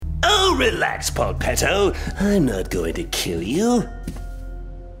Oh, relax, Polpetto. I'm not going to kill you.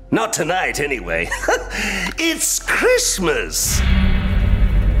 Not tonight, anyway. It's Christmas!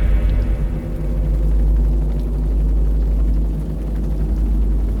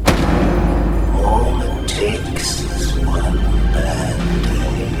 All it takes is one bad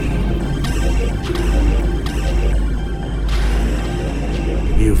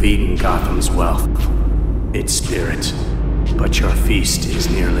day. You've eaten Gotham's wealth, its spirit, but your feast is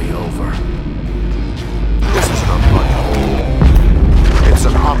nearly over. This isn't a mud hole. It's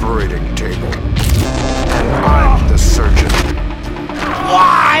an operating table. And I'm the surgeon.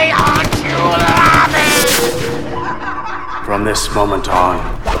 Why aren't you laughing? From this moment on,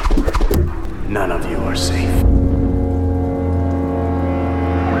 none of you are safe.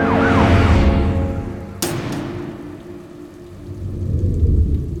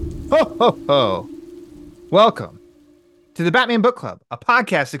 Ho, ho, ho. Welcome to the Batman Book Club, a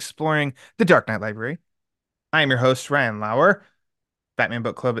podcast exploring the Dark Knight Library. I am your host, Ryan Lauer. Batman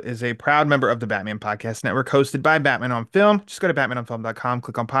Book Club is a proud member of the Batman Podcast Network, hosted by Batman on Film. Just go to batmanonfilm.com,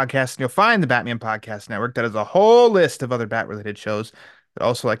 click on podcasts, and you'll find the Batman Podcast Network. That is a whole list of other Bat-related shows that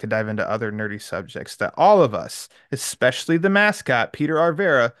also like to dive into other nerdy subjects that all of us, especially the mascot, Peter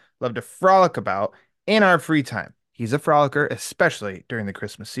Arvera, love to frolic about in our free time. He's a frolicker, especially during the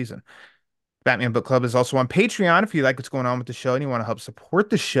Christmas season. Batman Book Club is also on Patreon. If you like what's going on with the show and you want to help support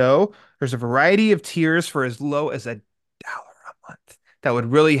the show, there's a variety of tiers for as low as $1 a month. That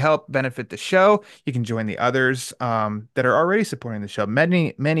would really help benefit the show. You can join the others that are already supporting the show.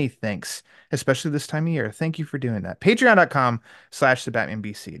 Many, many thanks, especially this time of year. Thank you for doing that.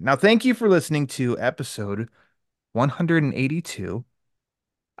 Patreon.com/thebatmanbc. Now, thank you for listening to episode 182,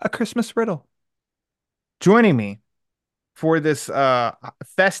 A Christmas Riddle. Joining me for this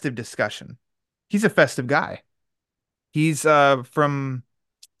festive discussion. He's a festive guy. He's from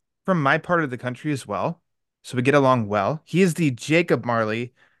my part of the country as well, so we get along well. He is the Jacob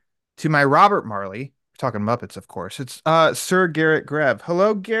Marley to my Robert Marley. We're talking Muppets, of course. It's Sir Garrett Greb.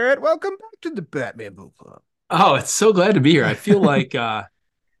 Hello, Garrett. Welcome back to the Batman Book Club. Oh, it's so glad to be here. I feel like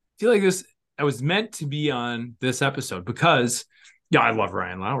this. I was meant to be on this episode because. Yeah, I love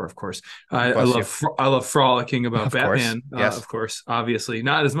Ryan Lauer, of course. I love frolicking about of Batman. Course. Yes. Of course, obviously.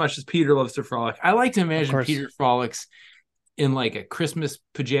 Not as much as Peter loves to frolic. I like to imagine Peter frolics in like a Christmas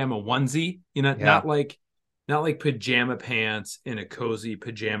pajama onesie, not like pajama pants and a cozy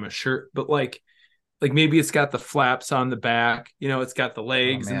pajama shirt, but like maybe it's got the flaps on the back, it's got the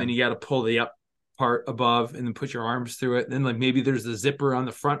legs, and then you got to pull the up part above and then put your arms through it. And then like maybe there's the zipper on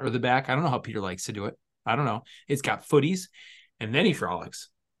the front or the back. I don't know how Peter likes to do it. I don't know. It's got footies. And then he frolics.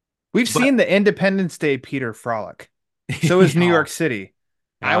 We've seen the Independence Day Peter frolic. So is New York City.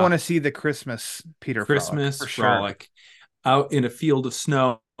 I want to see the Christmas Peter Christmas frolic. Frolic out in a field of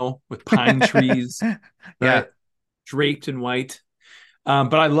snow with pine trees, right? Draped in white.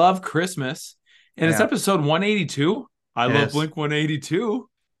 But I love Christmas. And it's episode 182. I love Blink 182.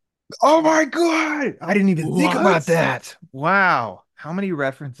 Oh my God. I didn't even think about that. Wow. How many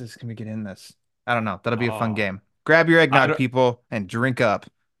references can we get in this? I don't know. That'll be a fun game. Grab your eggnog, people, and drink up.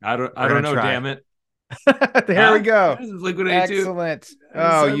 I don't know, damn it. There we go. Excellent.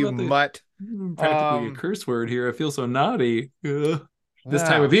 Oh, you mutt. Practically a curse word here. I feel so naughty. This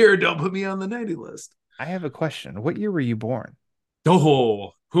time of year, don't put me on the naughty list. I have a question. What year were you born?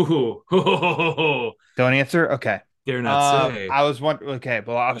 Don't answer? Okay. Dare not say. I was wondering. Okay,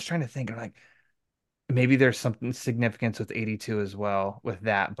 well, I was trying to think. I'm like, maybe there's something significance with 82 as well with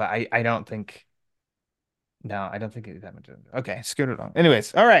that, but I don't think. No, I don't think it's that much. Okay, scoot it on.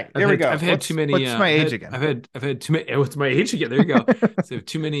 Anyways, all right, here we go. I've had too many. What's my age again? I've had too many. What's my age again? There you go. So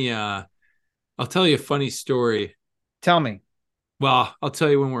too many. I'll tell you a funny story. Tell me. Well, I'll tell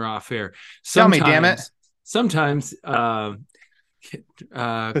you when we're off air. Tell me, damn it. Sometimes, calm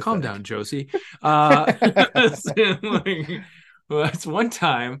down, Josie. It's one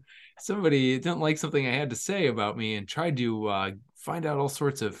time somebody didn't like something I had to say about me and tried to find out all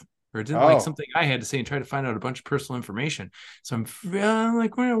sorts of. Or didn't like something I had to say and try to find out a bunch of personal information. So I'm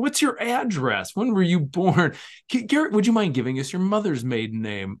like, well, what's your address? When were you born? Garrett, would you mind giving us your mother's maiden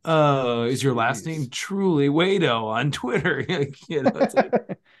name? Is your last name truly Wado on Twitter? Let's have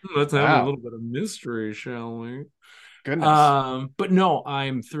a little bit of mystery, shall we? Goodness. But no,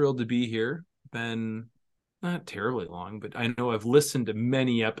 I'm thrilled to be here. Been not terribly long, but I know I've listened to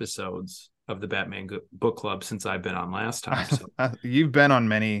many episodes of the Batman Book Club since I've been on last time. So. You've been on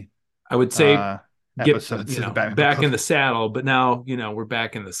many. I would say episodes of the Batman back Club. In the saddle, but now we're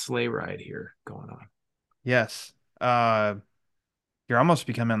back in the sleigh ride here going on. Yes, you're almost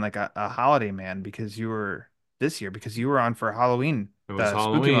becoming like a holiday man because you were on for Halloween It was the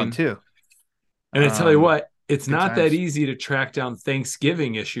spooky month Halloween. too. And I tell you what, it's good not that times. easy to track down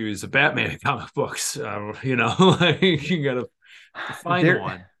Thanksgiving issues of Batman comic books. Like you gotta find There,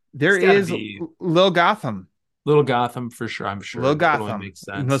 one. there It's got to is be Lil Gotham. Little Gotham for sure. I'm Lil sure that only Gotham, makes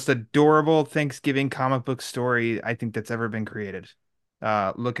the most sense. adorable Thanksgiving comic book story I think that's ever been created.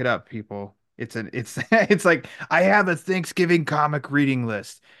 Look it up, people. It's it's like I have a Thanksgiving comic reading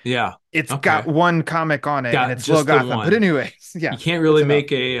list. Yeah. It's got Okay. one comic on it, and Got it's Lil just the Gotham. But one. anyways, You yeah, can't it's really enough.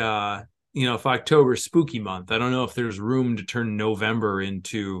 make a if October spooky month. I don't know if there's room to turn November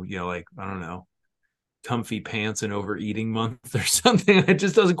into, like, I don't know, comfy pants and overeating month or something. It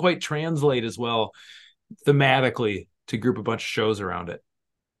just doesn't quite translate as well thematically to group a bunch of shows around it.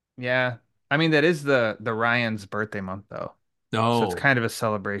 Yeah, I mean that is the Ryan's birthday month though, so it's No, kind of a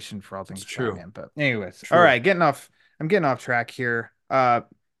celebration for all it's things true. Batman. But anyways, all True. right, I'm getting off track here.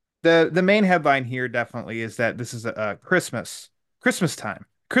 The main headline here definitely is that this is a Christmas time,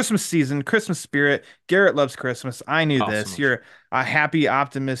 Christmas season, Christmas spirit. Garrett loves Christmas. I knew Oh, so this. much. You're a happy,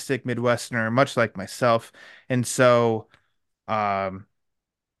 optimistic Midwesterner, much like myself, and so um,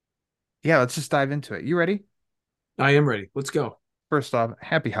 yeah, let's just dive into it. You ready? I am ready. Let's go. First off,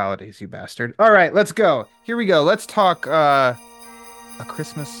 happy holidays, you bastard. All right, let's go. Here we go. Let's talk a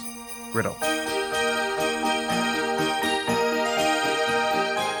Christmas riddle.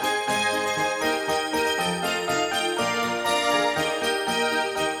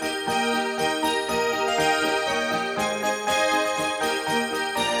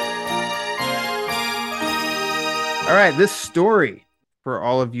 All right, this story, for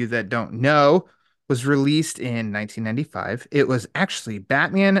all of you that don't know, was released in 1995. It was actually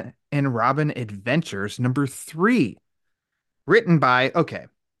Batman and Robin Adventures #3, written by, okay,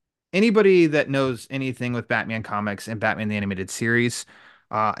 anybody that knows anything with Batman comics and Batman the Animated Series,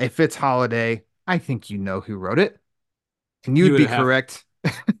 if it's holiday, I think you know who wrote it. And You you'd would be have correct.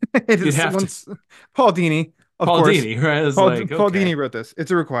 It you'd is have to once Paul Dini, of Paul course. Dini, right? It's like, Paul okay. Dini wrote this.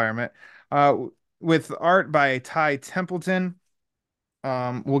 It's a requirement. With art by Ty Templeton.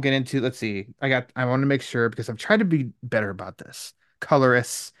 We'll get into, let's see. I want to make sure because I've tried to be better about this.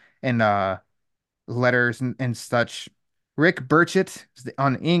 Colorists and letters and such. Rick Burchett is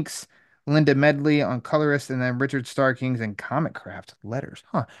on inks, Linda Medley on colorist, and then Richard Starkings and Comic Craft letters.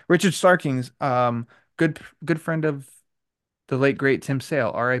 Huh. Richard Starkings, good friend of the late great Tim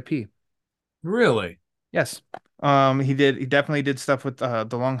Sale, R.I.P. Really? Yes. He definitely did stuff with The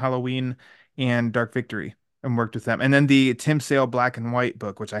Long Halloween and Dark Victory and worked with them. And then the Tim Sale Black and White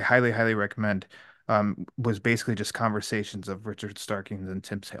book, which I highly, highly recommend, was basically just conversations of Richard Starkings and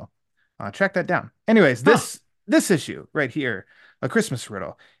Tim Sale. Track that down. Anyways, Huh. this issue right here, A Christmas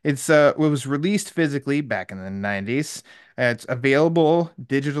Riddle. It was released physically back in the 90s. It's available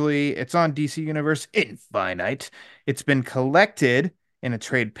digitally. It's on DC Universe Infinite. It's been collected in a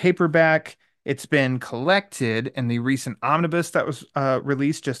trade paperback. It's been collected in the recent omnibus that was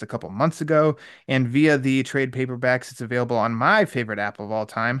released just a couple months ago, and via the trade paperbacks, it's available on my favorite app of all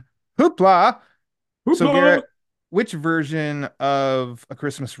time, Hoopla. So, Hoopla! Garrett, which version of A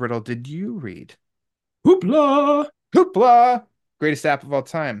Christmas Riddle did you read? Hoopla! Hoopla, greatest app of all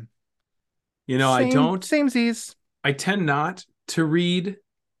time. I Same, don't, same Z's. I tend not to read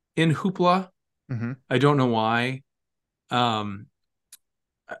in Hoopla. Hmm. I don't know why. Um,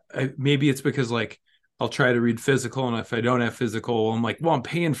 maybe it's because like I'll try to read physical, and if I don't have physical, I'm like, well, I'm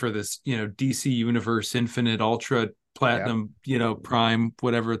paying for this, DC Universe Infinite Ultra Yeah. Platinum, Prime,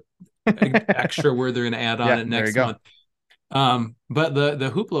 whatever extra where they're going to add on Yeah, it there you next go. month. But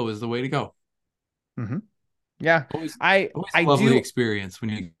the Hoopla is the way to go. Hmm. Yeah. Always, always I a lovely do experience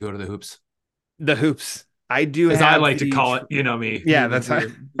when you go to the hoops, the hoops. I do as I have like to the call it. You know me yeah, moving that's how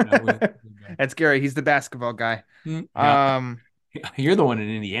through. that's Gary. He's the basketball guy. Yeah, Um, you're the one in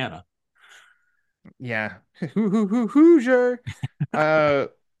Indiana. yeah. Hoosier. Uh,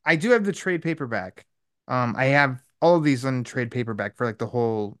 I do have the trade paperback. I have all of these on trade paperback for like the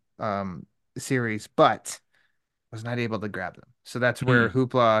whole series, but was not able to grab them. So that's where Hmm.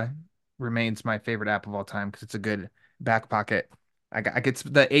 Hoopla remains my favorite app of all time because it's a good back pocket. I get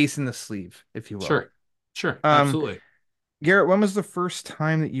the ace in the sleeve, if you will. Sure, sure, Um, absolutely. Garrett, when was the first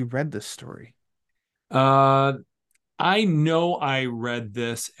time that you read this story? Uh, I know I read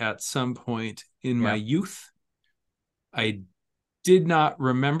this at some point in my Yeah. youth. I did not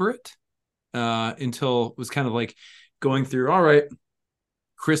remember it until it was kind of like going through, all right,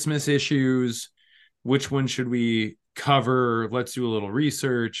 Christmas issues. Which one should we cover? Let's do a little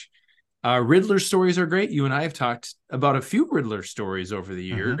research. Riddler stories are great. You and I have talked about a few Riddler stories over the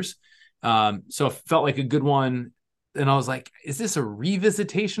Hmm. years. So it felt like a good one. And I was like, is this a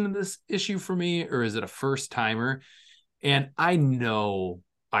revisitation of this issue for me, or is it a first timer? And I know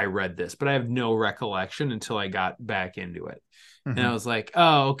I read this, but I have no recollection until I got back into it. And I Hmm. was like,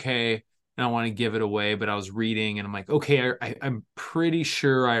 oh, okay. I don't want to give it away, but I was reading and I'm like, okay, I'm pretty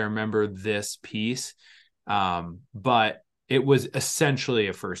sure I remember this piece. But it was essentially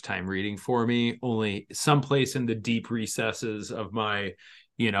a first time reading for me, only someplace in the deep recesses of my,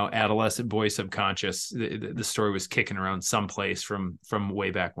 adolescent boy subconscious, the story was kicking around someplace from way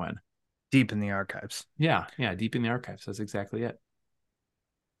back when. Deep in the archives. Yeah, deep in the archives. That's exactly it.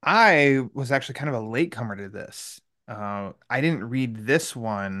 I was actually kind of a latecomer to this. I didn't read this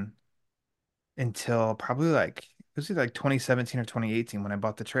one until probably like it was either like 2017 or 2018 when I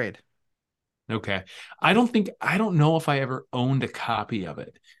bought the trade. Okay. I don't know if I ever owned a copy of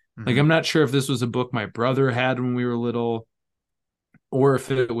it. Like, Hmm. I'm not sure if this was a book my brother had when we were little, or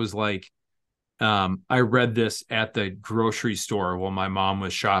if it was like, I read this at the grocery store while my mom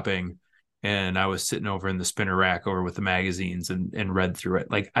was shopping and I was sitting over in the spinner rack over with the magazines and read through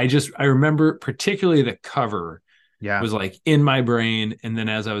it. Like, I remember particularly the cover Yeah. was like in my brain. And then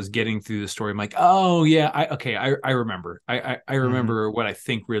as I was getting through the story, I'm like, oh yeah, I remember. I Hmm. remember what I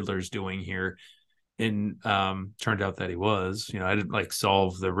think Riddler's doing here. And turned out that he was. I didn't like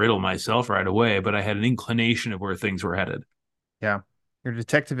solve the riddle myself right away, but I had an inclination of where things were headed. Yeah. You're a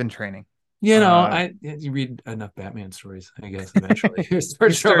detective in training. Uh, You read enough Batman stories, I guess eventually it you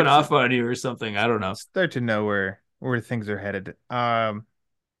starts rubbing start to off on you or something. I don't know. know where things are headed.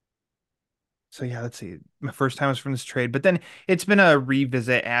 So yeah, let's see. My first time was from this trade, but then it's been a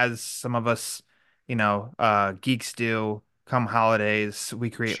revisit as some of us, geeks do. Come holidays, we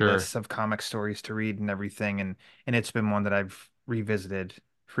create Sure. lists of comic stories to read and everything, and it's been one that I've revisited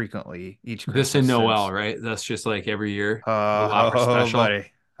frequently each This Christmas and Noel, since. right? That's just like every year, the Oh, Lauer special.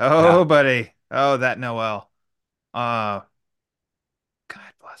 buddy. Oh, Yeah. buddy. Oh, that Noel. Uh,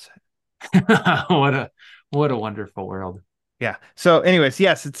 God bless it. what a what a wonderful world. Yeah. So, anyways,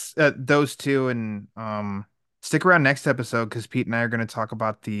 yes, it's those two, and stick around next episode because Pete and I are going to talk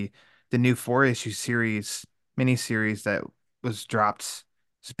about the new 4 issue series mini series that was dropped.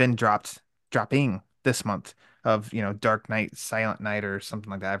 It's been dropping this month of Dark Knight, Silent Night, or something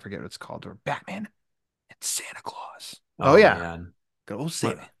like that. I forget what it's called, or Batman and Santa Claus. Oh Oh yeah, man. good old What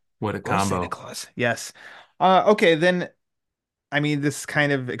Santa, what a good old Santa combo. Claus. Yes. Okay, then. I mean, this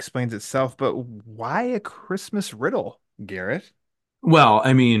kind of explains itself, but why a Christmas riddle, Garrett? Well,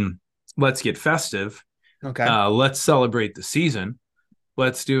 I mean, let's get festive. Okay. Let's celebrate the season.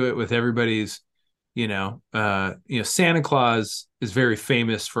 Let's do it with everybody's, Santa Claus is very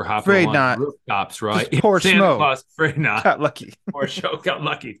famous for hopping Afraid along the not. rooftops, right? Just poor Santa Schmo Claus, afraid not. got lucky. Or show got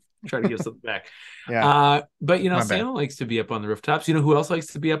lucky. Try to give something back. Yeah, But my bad. Santa likes to be up on the rooftops. You know who else likes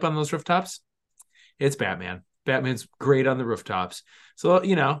to be up on those rooftops? It's Batman. Batman's great on the rooftops. So,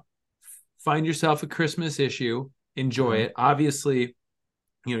 find yourself a Christmas issue, enjoy Hmm. it. Obviously,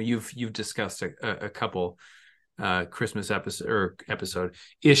 you've discussed a couple Christmas episode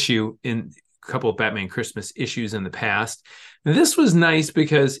issue in a couple of Batman Christmas issues in the past. This was nice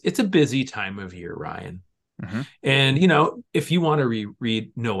because it's a busy time of year, Ryan. Hmm. And if you want to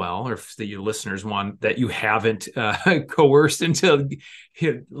reread Noel, or if your listeners want that you haven't coerced into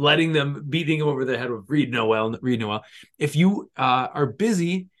letting them beating them over the head with read Noel, read Noel. If you are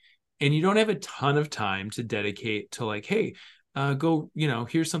busy and you don't have a ton of time to dedicate to like, hey, go,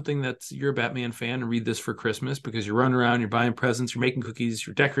 here's something that's you're a Batman fan and read this for Christmas because you're running around, you're buying presents, you're making cookies,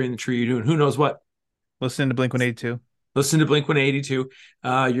 you're decorating the tree, you're doing who knows what. Listen to Blink 182. Listen to Blink 182.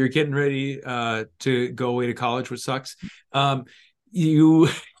 You're getting ready to go away to college, which sucks. You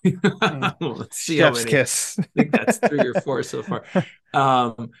Mm. let's see how Chef's many. I kiss. think that's 3 or 4 so far.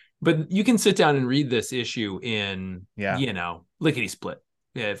 But you can sit down and read this issue in, Yeah. lickety split,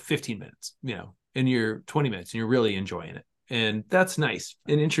 15 minutes, and you're 20 minutes and you're really enjoying it. And that's nice.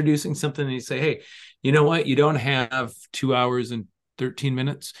 And introducing something and you say, hey, you know what? You don't have 2 hours and 13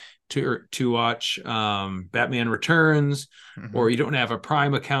 minutes to watch Batman Returns, Hmm. or you don't have a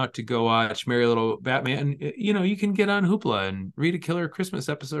Prime account to go watch Merry Little Batman. You can get on Hoopla and read a killer Christmas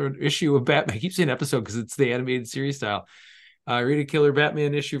episode issue of Batman. I keep saying episode because it's the animated series style. Read a killer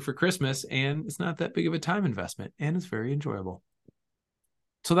Batman issue for Christmas, and it's not that big of a time investment, and it's very enjoyable.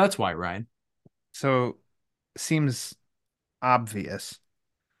 So that's why, Ryan. So seems obvious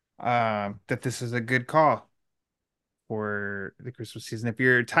that this is a good call for the Christmas season. If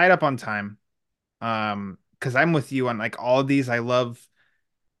you're tied up on time, because I'm with you on like all of these. I love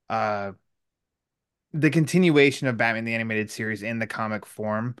uh the continuation of Batman the Animated Series in the comic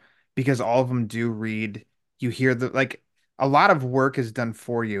form because all of them do read. You hear the like a lot of work is done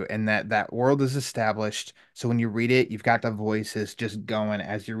for you, and that world is established. So when you read it, you've got the voices just going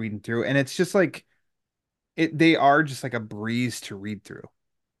as you're reading through, and it's just like they are just like a breeze to read through.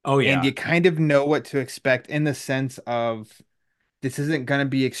 Oh And yeah. you kind of know what to expect in the sense of this isn't going to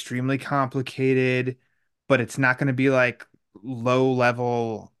be extremely complicated, but it's not going to be like low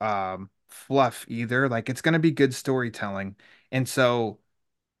level fluff either. Like it's going to be good storytelling. And so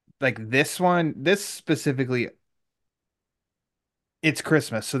like this specifically, it's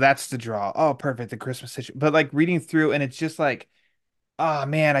Christmas, so that's the draw. Oh, perfect, the Christmas situation. But like reading through and it's just like, oh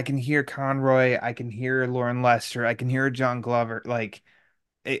man, I can hear Conroy, I can hear Lauren Lester, I can hear John Glover, like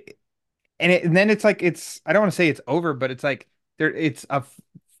it, and then it's like I don't want to say it's over, but it's like it's a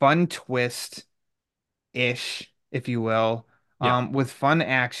fun twist ish, if you will, Yeah. with fun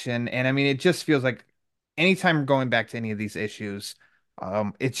action. And I mean, it just feels like anytime we're going back to any of these issues,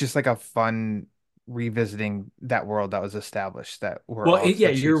 it's just like a fun revisiting that world that was established that we're Well, all yeah,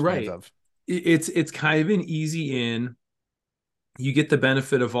 such you're huge fans right. of. It's kind of an easy in. You get the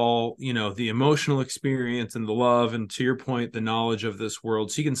benefit of all, the emotional experience and the love, and to your point, the knowledge of this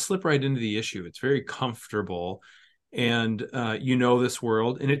world. So you can slip right into the issue. It's very comfortable, and this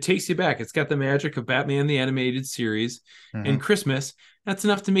world, and it takes you back. It's got the magic of Batman the animated series and Hmm. Christmas. That's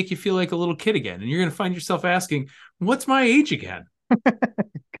enough to make you feel like a little kid again, and you're going to find yourself asking, "What's my age again?"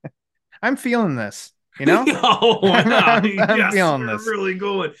 I'm feeling this, you know? Oh, I'm yes, feeling we're this. really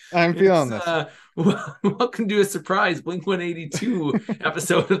going. I'm feeling It's this. welcome to a surprise Blink 182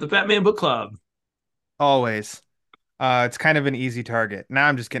 episode of the Batman Book Club. Always. It's kind of an easy target. Now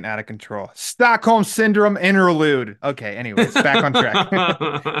I'm just getting out of control. Stockholm Syndrome interlude. Okay, anyways, back on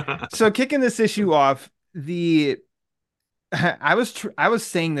track. So kicking this issue off, the I was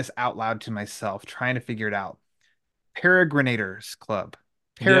saying this out loud to myself, trying to figure it out. Peregrinators Club.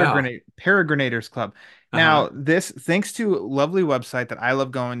 Yeah. Peregrinators Club. Uh-huh. Now, this thanks to a lovely website that I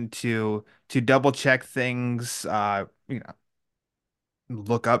love going to double check things,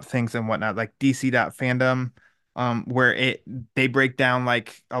 look up things and whatnot, like DC.fandom, where they break down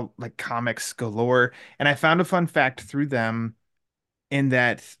like comics galore. And I found a fun fact through them in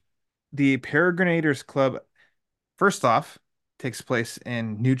that the Peregrinators Club, first off, takes place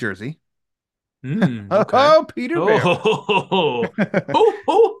in New Jersey. Oh, Okay. oh, Peter Oh, Bear. ho, ho, ho, ho,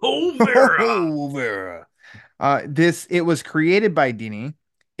 ho, ho, Vera. Oh, Vera. It was created by Dini.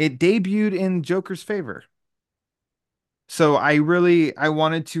 It debuted in Joker's Favor. So I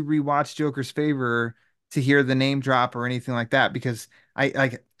wanted to rewatch Joker's Favor to hear the name drop or anything like that because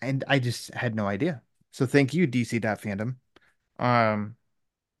I just had no idea. So thank you, DC.fandom. Um,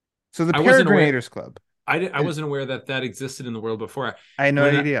 so the I wasn't aware. Peregrinators Club. I wasn't aware that that existed in the world before. I had no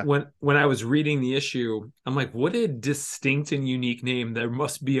When idea. when I was reading the issue, I'm like, what a distinct and unique name. There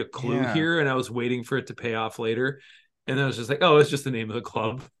must be a clue Yeah. here, and I was waiting for it to pay off later. And then I was just like, oh, it's just the name of the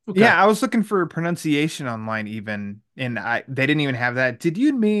club. Okay. Yeah, I was looking for pronunciation online even, and they didn't even have that. Did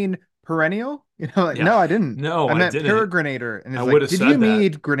you mean perennial? Like, Yeah. no, I didn't. No, I I meant didn't. peregrinator. And I it's would like, have did you said that.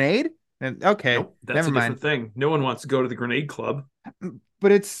 mean grenade? And okay, Nope, that's never a mind. different thing. No one wants to go to the grenade club.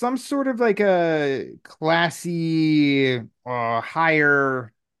 But it's some sort of like a classy,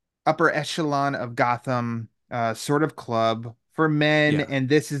 higher upper echelon of Gotham, sort of club for men, Yeah, and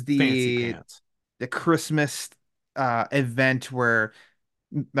this is fancy pants. the Christmas event where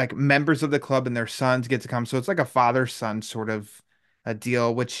like members of the club and their sons get to come. So it's like a father-son sort of a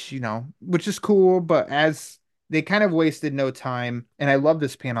deal, which, which is cool, but as they kind of wasted no time. And I love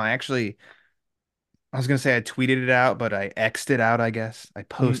this panel. I was gonna say I tweeted it out, but I X'd it out, I guess. I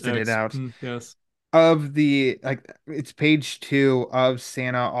posted it out Yes. of the like it's page 2 of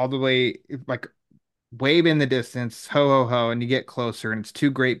Santa all the way like way in the distance, ho ho ho, and you get closer, and it's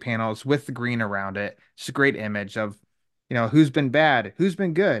two great panels with the green around it. It's a great image of, who's been bad, who's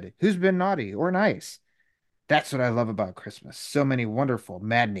been good, who's been naughty or nice. That's what I love about Christmas. So many wonderful,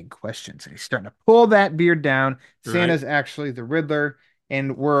 maddening questions. And he's starting to pull that beard down. Right. Santa's actually the Riddler,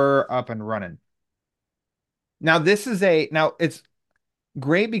 and we're up and running. Now it's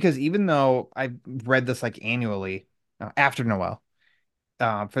great because even though I've read this like annually after Noel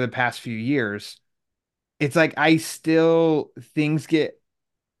for the past few years, it's like I still things get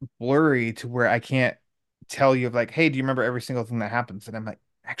blurry to where I can't tell you of like, hey, do you remember every single thing that happens? And I'm like,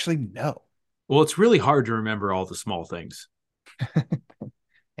 actually, no. Well, it's really hard to remember all the small things.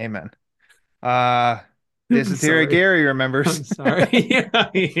 Amen. Uh, I'm Dysentery sorry. Gary remembers. I'm sorry. Yeah,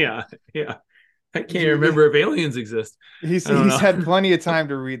 yeah, yeah. I can't remember if aliens exist. I don't He's had know. plenty of time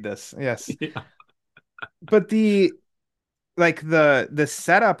to read this. Yes. Yeah. But the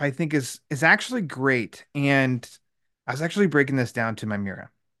setup I think is actually great. And I was actually breaking this down to my Mira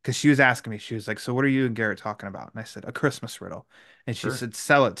because she was asking me, she was like, so what are you and Garrett talking about? And I said, a Christmas riddle. And she Sure. said,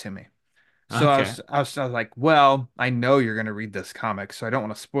 sell it to me. So Okay. I was like, well, I know you're gonna read this comic, so I don't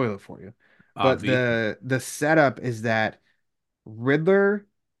want to spoil it for you. But Obvi. the setup is that Riddler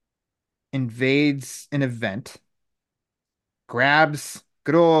invades an event, grabs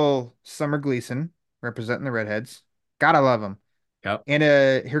good old Summer Gleason, representing the redheads. Gotta love him. Yep. And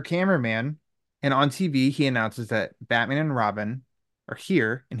her cameraman, and on TV he announces that Batman and Robin are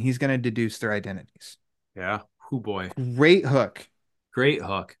here, and he's gonna deduce their identities. Yeah. Who boy. Great hook. Great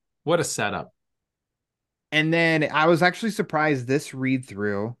hook. What a setup. And then I was actually surprised this read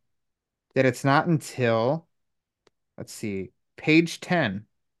through that it's not until, let's see, page 10.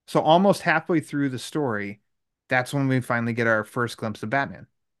 So almost halfway through the story, that's when we finally get our first glimpse of Batman.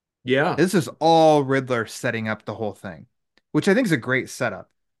 Yeah. This is all Riddler setting up the whole thing, which I think is a great setup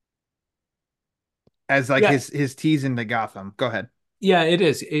as like Yeah. his tease into Gotham. Go ahead. Yeah, it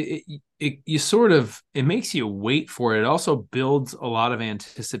is. It you sort of it makes you wait for it. It also builds a lot of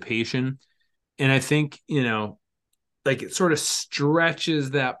anticipation. And I think, like it sort of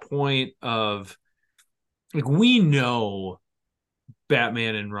stretches that point of like we know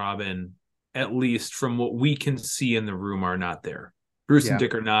Batman and Robin, at least from what we can see in the room, are not there. Bruce and Yeah.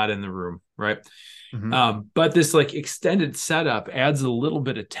 Dick are not in the room, right? Mhm. But this like extended setup adds a little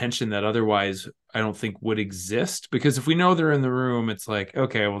bit of tension that otherwise I don't think would exist, because if we know they're in the room, it's like,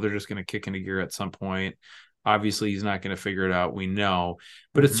 okay, well, they're just going to kick into gear at some point. Obviously, he's not going to figure it out. We know,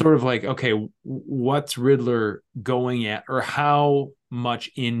 but it's Mhm. sort of like, okay, what's Riddler going at, or how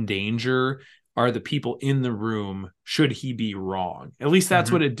much in danger are the people in the room? Should he be wrong? At least that's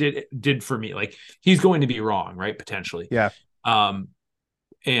Mhm. what it did for me. Like he's going to be wrong, right? Potentially. Yeah. Um,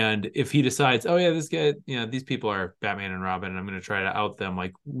 and if he decides, oh yeah, this guy, these people are Batman and Robin, and I'm going to try to out them,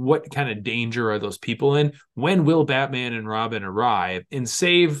 like what kind of danger are those people in? When will Batman and Robin arrive and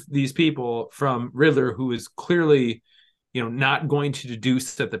save these people from Riddler, who is clearly, not going to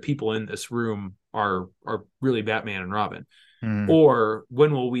deduce that the people in this room are really Batman and Robin? Mhm. Or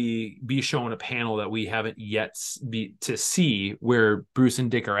when will we be shown a panel that we haven't yet be to see where Bruce and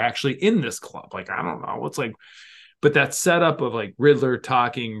Dick are actually in this club? Like, I don't know. It's like, but that setup of like Riddler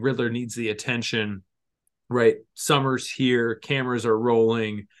talking, Riddler needs the attention, right? Summer's here, cameras are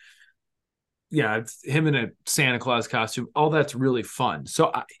rolling. Yeah, it's him in a Santa Claus costume. All that's really fun.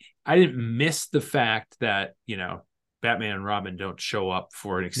 So I didn't miss the fact that, Batman and Robin don't show up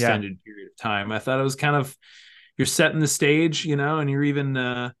for an Yeah. extended period of time. I thought it was kind of, you're setting the stage, and you're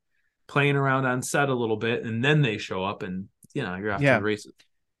even playing around on set a little bit, and then they show up and, you're off to the Yeah. races.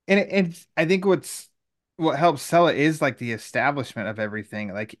 And I think what helps sell it is like the establishment of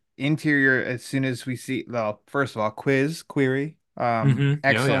everything. Like interior, as soon as we see, well, first of all, query, Mm-hmm. Oh, yeah.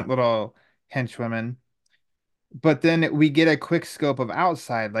 excellent little henchwomen. But then we get a quick scope of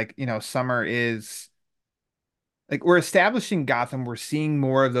outside, like, Summer is like we're establishing Gotham. We're seeing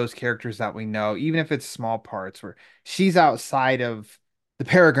more of those characters that we know, even if it's small parts where she's outside of the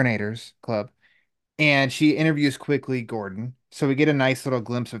Peregrinators Club and she interviews quickly Gordon. So we get a nice little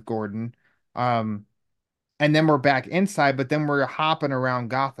glimpse of Gordon. Um, and then we're back inside, but then we're hopping around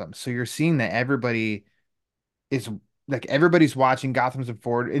Gotham. So you're seeing that is everybody's watching Gotham's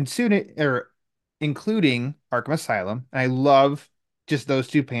forward, and soon or including Arkham Asylum. And I love just those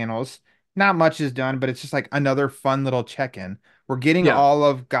two panels. Not much is done, but it's just like another fun little check-in. We're getting Yeah. all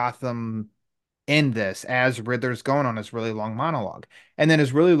of Gotham in this as Riddler's going on his really long monologue. And then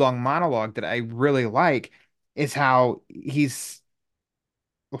his really long monologue that I really like is how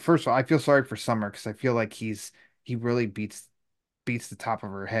well, first of all, I feel sorry for Summer because I feel like he really beats the top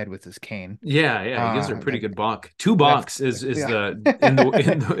of her head with his cane. Yeah, yeah, he gives her a pretty Like good bonk. Two that's bonks is yeah. the in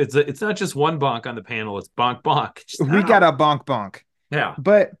the it's not just one bonk on the panel, it's bonk bonk. Just We got ow. a bonk bonk. Yeah.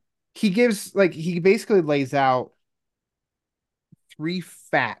 But he basically lays out three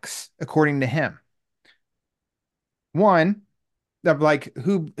facts according to him. One, of like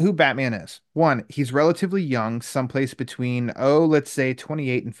who Batman is. One, he's relatively young, someplace between let's say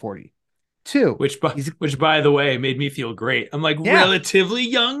 28 and 40. Two, he's Which by the way made me feel great. I'm like yeah, relatively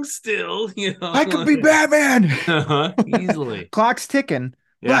young still, I could be Batman. easily. Clock's ticking,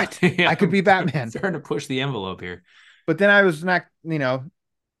 Yeah. but Yeah. I could be I'm Batman. starting to push the envelope here. But then I was not,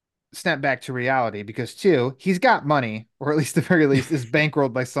 snap back to reality because two, he's got money, or at least the very least is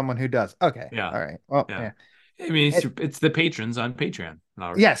bankrolled by someone who does. Okay. Yeah. All right. Well, Yeah. yeah. I mean, It, it's the patrons on Patreon.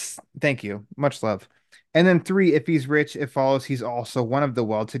 yes. Thank you. Much love. And then three, if he's rich, it follows he's also one of the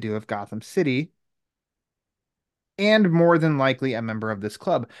well-to-do of Gotham City and more than likely a member of this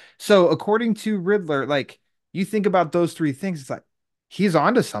club. So according to Riddler, like you think about those three things, it's like he's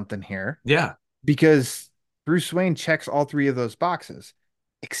onto something here Yeah. because Bruce Wayne checks all three of those boxes,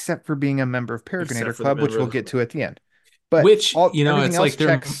 except for being a member of Except Peregrinator for the Club, which member of we'll the get club. to at the end. But Which, all everything it's else like they're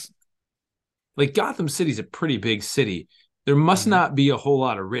checks. like Gotham City's a pretty big city. there must Mhm. not be a whole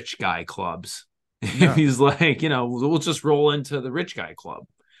lot of rich guy clubs. If No. he's like, we'll just roll into the rich guy club.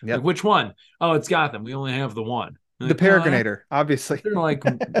 Like, Yep. which one? Oh, it's Gotham. We only have the one. The Like, well, Peregrinator, obviously. there are like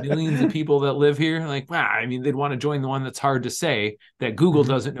millions of people that live here. Like, wow, I mean, they'd want to join the one that's hard to say that Google Mhm.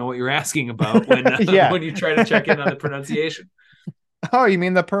 doesn't know what you're asking about when Yeah. when you try to check in on the pronunciation. Oh, you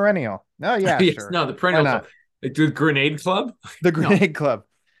mean the perennial? Oh, yeah, Yes, sure. no, the Why perennial club, not? like the grenade club. The No, Grenade Club.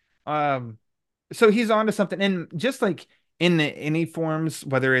 Um, so he's on to something, and just like in any forms,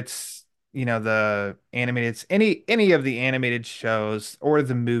 whether it's the animated, any of the animated shows or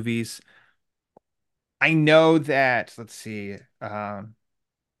the movies, I know that. Let's see,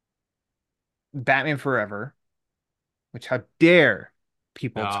 Batman Forever, which how dare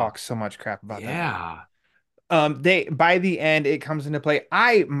people no, talk so much crap about that movie. yeah, They by the end it comes into play.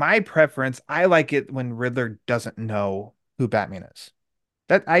 My preference, I like it when Riddler doesn't know who Batman is.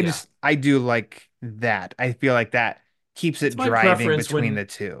 That yeah. I do like that. I feel like that keeps It's it my driving preference between when the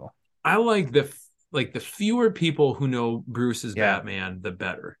two. I like the fewer people who know Bruce is Yeah. Batman, the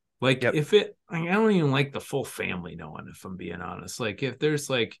better. Like Yep. if it, I don't even like the full family knowing. If I'm being honest, like if there's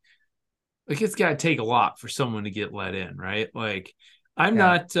like it's got to take a lot for someone to get let in, right? Like I'm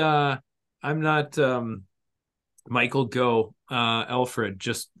Yeah. not, I'm not Michael Go, Alfred.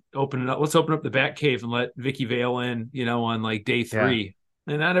 Just open it up. Let's open up the Batcave and let Vicky Vale in. On like day Yeah. 3,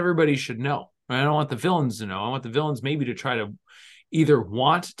 and not everybody should know. I don't want the villains to know. I want the villains maybe to try to either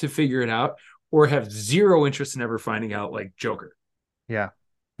want to figure it out or have zero interest in ever finding out, like Joker. Yeah.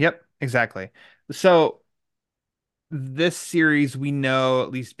 Yep. Exactly. So this series we know,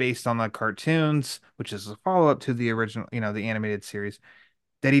 at least based on the cartoons, which is a follow-up to the original, the animated series,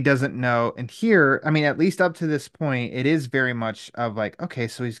 that he doesn't know. And here, I mean, at least up to this point, it is very much of like, okay,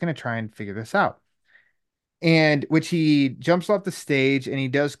 so he's gonna try and figure this out. And which he jumps off the stage and he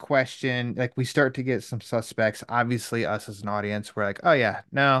does question, like we start to get some suspects. Obviously, us as an audience, we're like, oh yeah,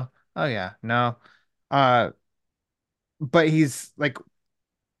 no, oh yeah, no. Uh, but he's like,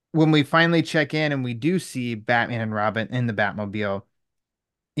 when we finally check in and we do see Batman and Robin in the Batmobile,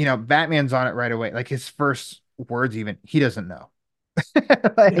 Batman's on it right away. Like his first words, even he doesn't know. Yeah,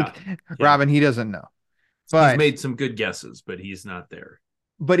 Like yeah. Robin, he doesn't know. He's But made some good guesses, but he's not there.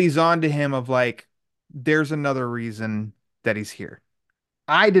 he's on to him of like, there's another reason that he's here.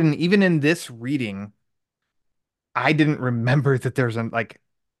 I didn't even in this reading, I didn't remember that there's an like,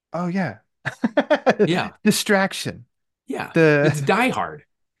 oh yeah, Yeah, distraction. yeah. The It's Die Hard.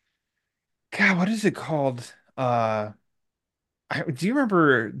 God, what is it called? Do you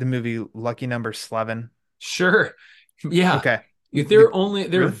remember the movie Lucky Number 11? Sure. Yeah. Okay, There are really?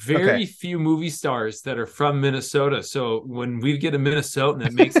 Okay, very few movie stars that are from Minnesota. So when we get a Minnesotan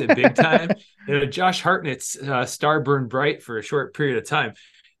that makes it big time, Josh Hartnett's star burned bright for a short period of time.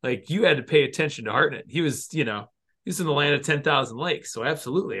 Like you had to pay attention to Hartnett. He's in the land of 10,000 lakes. So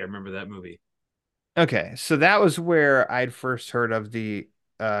absolutely, I remember that movie. okay. So that was where I'd first heard of the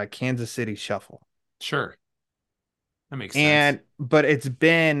Kansas City Shuffle, Sure. That makes sense. and but it's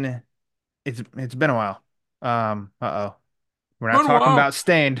been a while. Uh-oh. We're not Run talking wild. about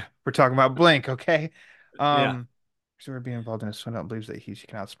Stained. We're talking about Blink, okay? Yeah. So we're being involved in a swim that believes that she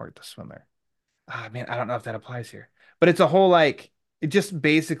can outsmart the swimmer. Ah, man, I don't know if that applies here. But it's a whole like it just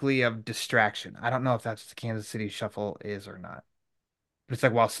basically of distraction. I don't know if that's what the Kansas City Shuffle is or not. But it's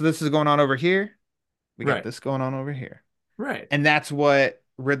like, well, so this is going on over here. We got Right. this going on over here. Right. And that's what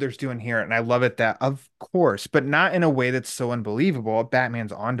Riddler's doing here. And I love it that, of course, but not in a way that's so unbelievable.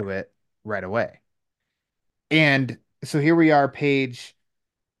 Batman's onto it right away. And so here we are, page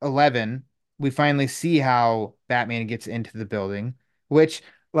 11, we finally see how Batman gets into the building, which,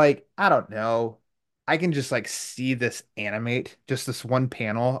 like, I don't know. I can just like see this animate, just this one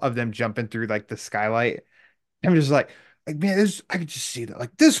panel of them jumping through like the skylight. I'm just like man, this I could just see that.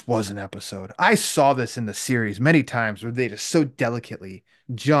 Like, this was an episode. I saw this in the series many times where they just so delicately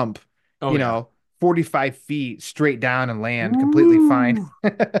jump, Oh you yeah. know, 45 feet straight down and land completely fine.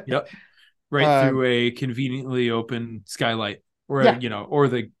 Woo. Yep. Right Um, through a conveniently open skylight, or yeah, or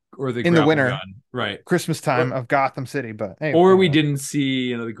the in the grapple winter, gun, right? Christmas time Or of Gotham City, but hey, or we didn't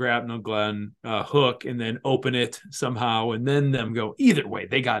see the grapple gun hook and then open it somehow, and then them go. Either way,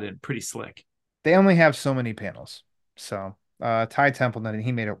 they got in pretty slick. they only have so many panels. So, Ty Templeton,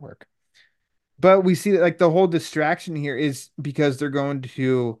 he made it work. But we see that like the whole distraction here is because they're going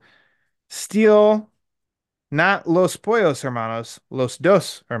to steal not Los Pollos Hermanos, Los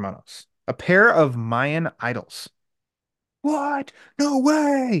Dos Hermanos, a pair of Mayan idols. What? No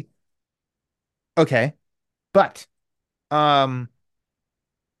way. Okay. But, um,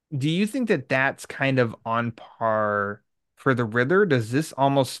 do you think that that's kind of on par for the Riddler? Does this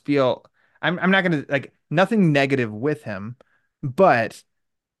almost feel, I'm not gonna like nothing negative with him, but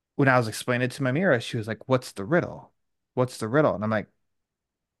when I was explaining it to my Mira, she was like, "What's the riddle? What's the riddle?" And I'm like,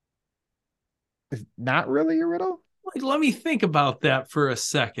 "It's not really a riddle." Like, let me think about that for a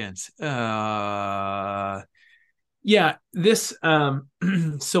second. Yeah, this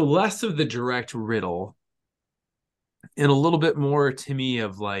so less of the direct riddle and a little bit more to me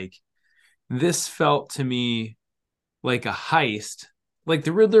of like this felt to me like a heist. Like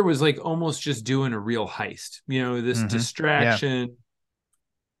the Riddler was like almost just doing a real heist, this Yeah. distraction.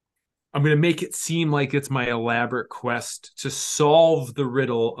 I'm going to make it seem like it's my elaborate quest to solve the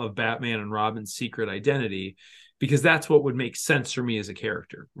riddle of Batman and Robin's secret identity, because that's what would make sense for me as a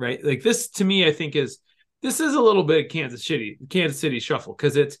character, right? Like this to me, I think this is a little bit of Kansas City shuffle,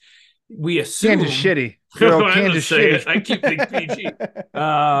 because we assume Kansas shitty. Good old Kansas shitty. I keep things PG.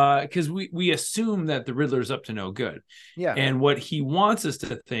 Because we assume that the Riddler's up to no good. Yeah. And what he wants us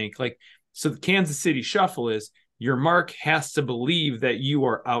to think, like, so the Kansas City shuffle is your mark has to believe that you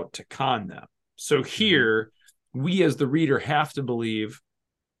are out to con them. So here, we as the reader have to believe,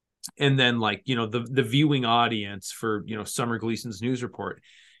 and then like, the viewing audience for, Summer Gleason's news report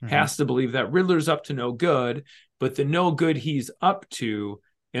has to believe that Riddler's up to no good, but the no good he's up to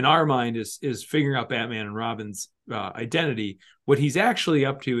in our mind is figuring out Batman and Robin's identity. What he's actually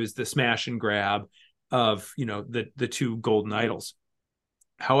up to is the smash and grab of, the two golden idols.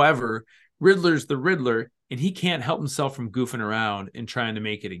 However, Riddler's the Riddler, and he can't help himself from goofing around and trying to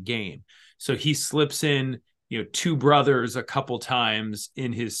make it a game. So he slips in, two brothers a couple times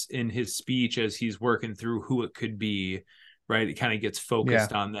in his speech as he's working through who it could be, right? It kind of gets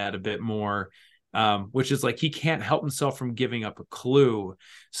focused on that a bit more, which is like he can't help himself from giving up a clue.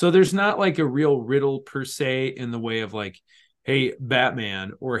 So there's not like a real riddle per se in the way of like, hey,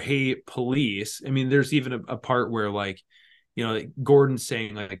 Batman, or hey, police. I mean, there's even a part where like, Gordon's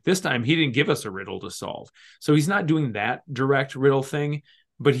saying like this time he didn't give us a riddle to solve. So he's not doing that direct riddle thing,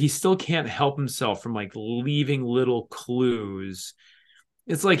 but he still can't help himself from like leaving little clues.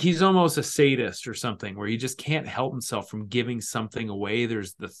 It's like he's almost a sadist or something, where he just can't help himself from giving something away.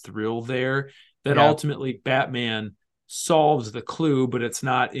 There's the thrill there that ultimately Batman solves the clue, but it's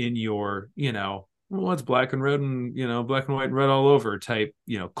not in your, well, it's black and red and, black and white and red all over type,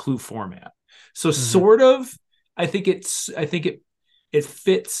 clue format. So sort of, I think it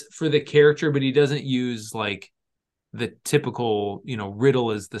fits for the character, but he doesn't use like the typical,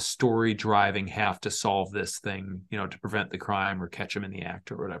 riddle is the story driving have to solve this thing, to prevent the crime or catch him in the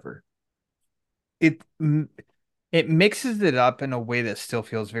act or whatever. It mixes it up in a way that still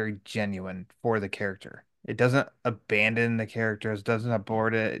feels very genuine for the character. It doesn't abandon the characters, doesn't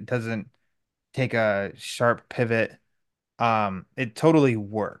abort it, it doesn't take a sharp pivot. It totally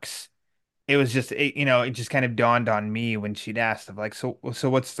works. It was just it just kind of dawned on me when she'd asked of like, so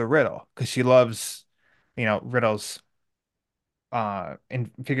what's the riddle? Because she loves, riddles.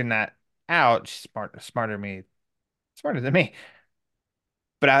 And figuring that out, she's smarter than me.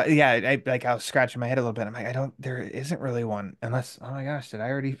 But I was scratching my head a little bit. I'm like, there isn't really one unless, oh my gosh, did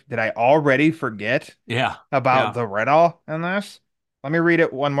I already forget Yeah. about the riddle in this? Let me read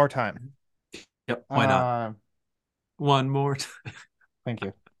it one more time. Yep. Why not? One more time. Thank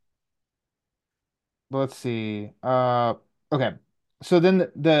you. Let's see. Okay. So then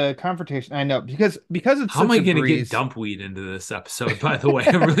the confrontation, I know because it's how am such I a going to breeze. get dumpweed into this episode? By the way,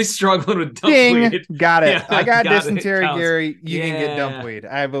 I'm really struggling with Ding, dumpweed. got it. Yeah, I got got dysentery, it. Gary. You can get dumpweed.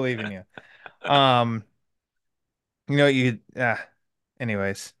 I believe in you. You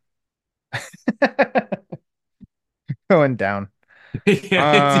anyways. Going down.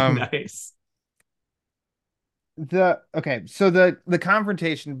 Yeah, it's nice. So the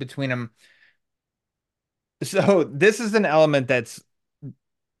confrontation between them. So this is an element that's,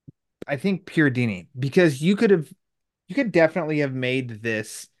 I think, pure Dini, because you could definitely have made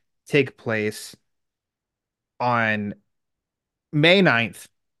this take place on May 9th.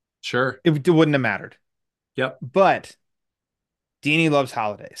 Sure. It wouldn't have mattered. Yep. But Dini loves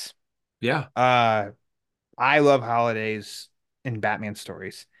holidays. Yeah. I love holidays in Batman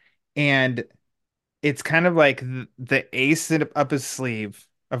stories. And it's kind of like the ace up his sleeve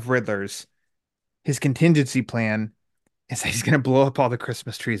of Riddler's. His contingency plan is that he's going to blow up all the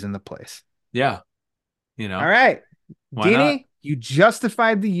Christmas trees in the place. Yeah. All right. Why not? Dini, you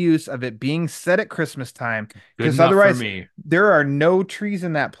justified the use of it being set at Christmas time, Good because enough otherwise for me. there are no trees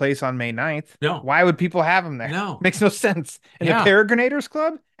in that place on May 9th. No. Why would people have them there? No. Makes no sense. In the Peregrinators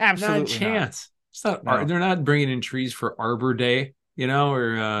Club? Absolutely not a chance. It's not. No. They're not bringing in trees for Arbor Day, or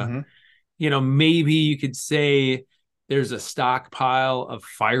Mm-hmm. maybe you could say there's a stockpile of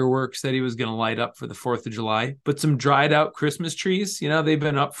fireworks that he was going to light up for the 4th of July, but some dried out Christmas trees, they've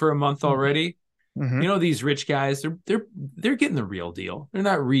been up for a month already. Mm-hmm. These rich guys, they're getting the real deal. They're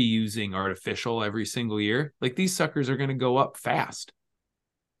not reusing artificial every single year. Like, these suckers are going to go up fast.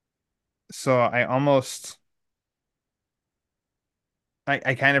 So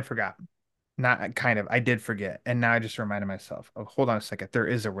I kind of forgot. Not kind of, I did forget. And now I just reminded myself. Oh, hold on a second. There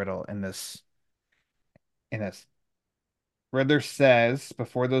is a riddle in this. Riddler says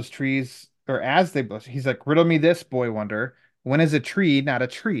before those trees, or as they blush, he's like, riddle me this, boy wonder. When is a tree not a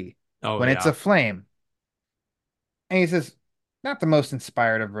tree? Oh When it's yeah. a flame. And he says, not the most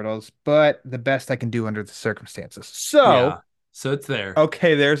inspired of riddles, but the best I can do under the circumstances. Yeah. So, So it's there.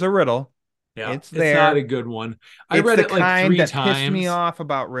 okay, there's a riddle. Yeah. It's It's not a there. good one. I It's read the it like kind three that pissed me times. off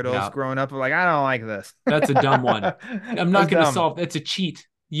about riddles Yeah. growing up. Like, I don't like this. That's a dumb one. I'm not That's going to dumb. solve. That's a cheat.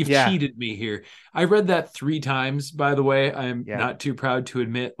 You've Yeah. cheated me here. I read that 3 times, by the way. I'm Yeah. not too proud to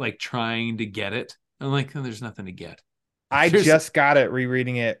admit, like, trying to get it. I'm like, oh, there's nothing to get. I There's, just got it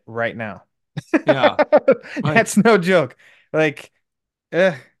rereading it right now. yeah. That's no joke. Like,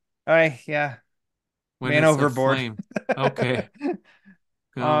 yeah, When man it's a overboard. flame. Okay.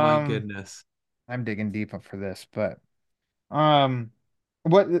 Oh my Um, goodness. I'm digging deep up for this, but um,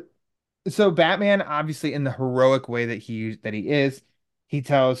 what? So Batman, obviously, in the heroic way that he is, he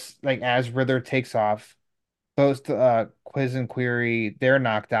tells like as Riddler takes off, both Quiz and Query, they're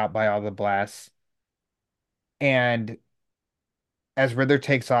knocked out by all the blasts, and as Riddler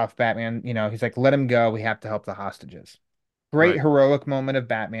takes off, Batman, he's like, let him go. We have to help the hostages. Great Right. heroic moment of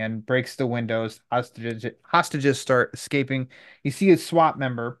Batman. Breaks the windows. Hostages start escaping. You see a SWAT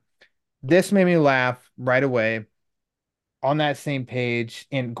member. This made me laugh right away. On that same page,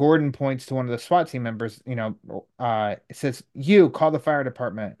 and Gordon points to one of the SWAT team members, it says, you call the fire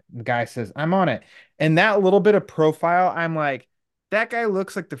department. The guy says, I'm on it. And that little bit of profile, I'm like, that guy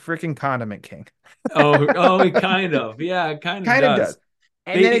looks like the freaking condiment king. Oh, kind of. Yeah, it kind of Kind of does. does.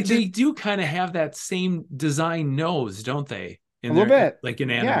 And then They it just they do kind of have that same design nose, don't they? a In little their, bit. like, in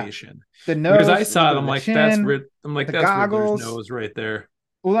Yeah. animation. The Whereas I nose, a little saw bit it, of I'm the like, that's chin, Rid I'm like, the that's Riddler's goggles. nose right there.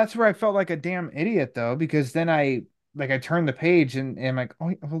 Well, that's where I felt like a damn idiot though, because then I turned the page and I'm like,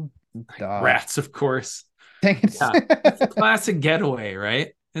 oh, well, duh. Rats, of course. Dang Yeah. It's a it. classic getaway,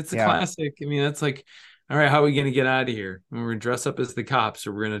 right? It's a Yeah. classic. I mean, that's like, all right, how are we gonna get out of here? We're gonna dress up as the cops,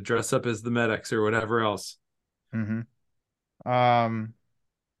 or we're gonna dress up as the medics or whatever else. hmm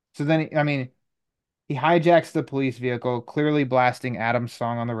So then, I mean, he hijacks the police vehicle, clearly blasting Adam's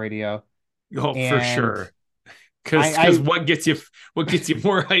song on the radio. Oh, for And sure. I Because what gets you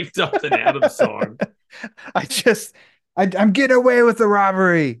more hyped up than Adam's song? I just I'm getting away with the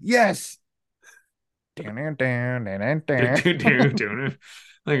robbery. Yes. That's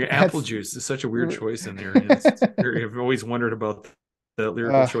Like, apple juice is such a weird choice in there. And I've always wondered about that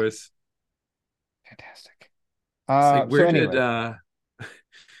lyrical choice. fantastic. It's like, So anyway,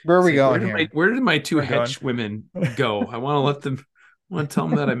 where are it's we like, going here? where did my two We're going. hench women go? I want to let them, I want to tell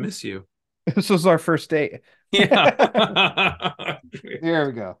them that I miss you. This was our first date. Yeah. There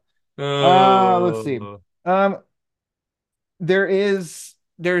we go. Let's see. Oh, Um, there's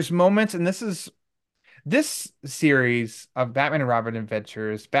moments, and this series of Batman and Robin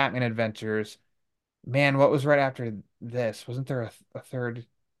Adventures, Batman Adventures. Man, what was right after this? Wasn't there a third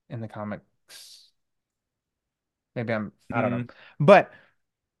in the comics? Maybe I don't know. mm, But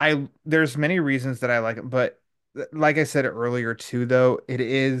there's many reasons that I like it, but like I said earlier too, though, it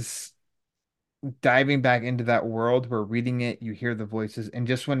is diving back into that world where reading it, you hear the voices, and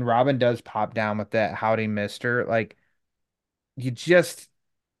just when Robin does pop down with that howdy mister, like you just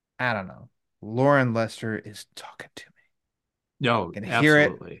I don't know. Lauren Lester is talking to me. no, I can hear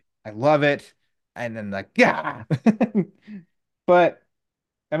it. absolutely. I love it. And then like, yeah. But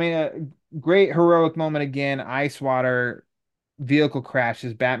I mean, a great heroic moment again. Ice water vehicle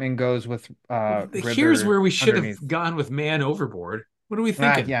crashes. Batman goes with Here's Riddler where we should have underneath. gone with Man Overboard. What are we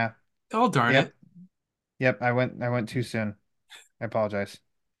thinking? Yeah. Oh, darn Yep. it. Yep. I went too soon. I apologize.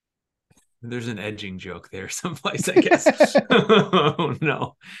 There's an edging joke there someplace, I guess. Oh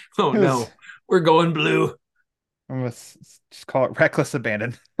no. Oh It no. was We're going blue. let's just call it reckless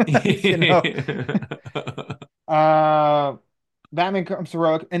abandon. You know. Uh Batman comes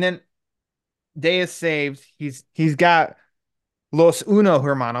heroic, and then day is saved. He's got Los Uno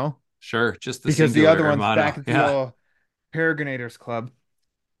Hermano Sure, just the because the singular other one's hermano. back at the Yeah. old Peregrinators Club.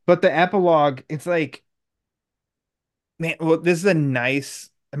 But the epilogue, it's like, man, well, this is a nice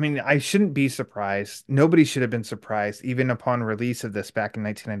I mean, I shouldn't be surprised. Nobody should have been surprised, even upon release of this back in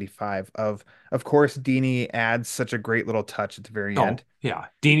 1995. Of course, Dini adds such a great little touch at the very Oh, end. yeah.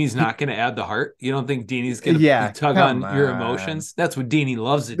 Deanie's He, not going to add the heart. You don't think Deanie's going to yeah, tug on come your on. emotions? That's what Deanie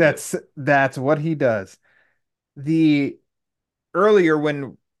loves to do. That's what he does. The earlier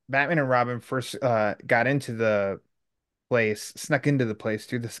when Batman and Robin first got into the place, snuck into the place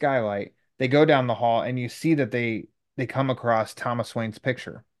through the skylight, they go down the hall and you see that they come across Thomas Wayne's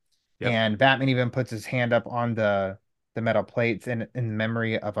picture. Yep. And Batman even puts his hand up on the metal plates in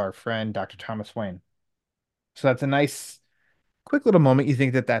memory of our friend Dr. Thomas Wayne. So that's a nice quick little moment. You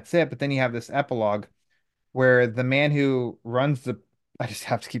think that that's it, but then you have this epilogue where the man who runs the I just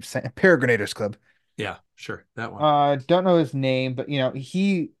have to keep saying Peregrinators Club. Yeah, sure. That one. Don't know his name, but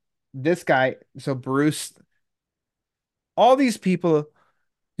this guy, so Bruce, all these people,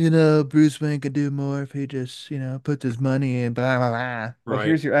 Bruce Wayne could do more if he just, puts his money in, blah, blah, blah. Well, Right.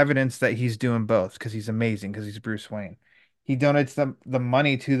 here's your evidence that he's doing both because he's amazing, because he's Bruce Wayne. He donates the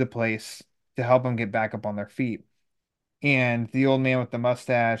money to the place to help them get back up on their feet. And the old man with the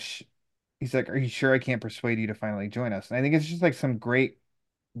mustache, he's like, "Are you sure I can't persuade you to finally join us?" And I think it's just like some great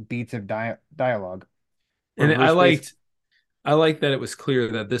beats of dialogue where And Bruce basically, I like that it was clear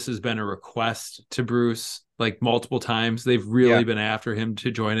that this has been a request to Bruce like multiple times. They've yeah, really been after him to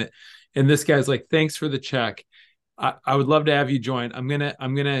join it. And this guy's like, thanks for the check. I would love to have you join. I'm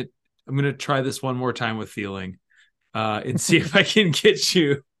gonna try this one more time with feeling and see if I can get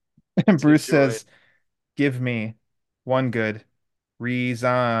you and to Bruce join. says, "Give me one good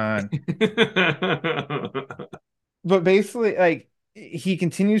reason." But basically, like he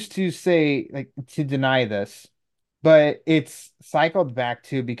continues to say, like to deny this, but it's cycled back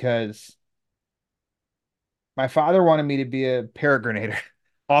to because my father wanted me to be a peregrinator.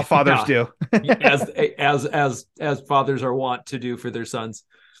 All fathers Yeah. do. As fathers are wont to do for their sons.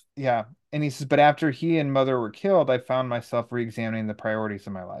 Yeah. And he says, but after he and mother were killed, I found myself re-examining the priorities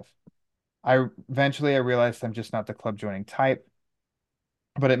of my life. I realized I'm just not the club joining type,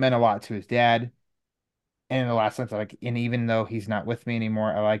 but it meant a lot to his dad. And in the last sense, like, and even though he's not with me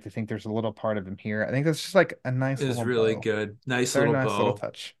anymore, I like to think there's a little part of him here. I think that's just like a nice Is little really bow. good. Nice Very little nice little bow.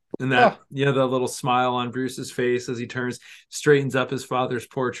 touch. And Oh, that, the little smile on Bruce's face as he turns, straightens up his father's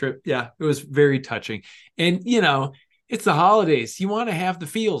portrait. Yeah, it was very touching. And, it's the holidays. You want to have the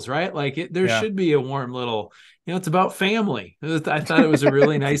feels, right? Like there yeah. should be a warm little, it's about family. I thought it was a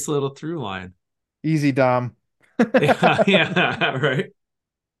really nice little through line. Easy, Dom. Yeah, yeah, right.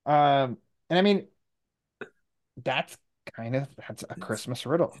 And I mean, that's a It's, Christmas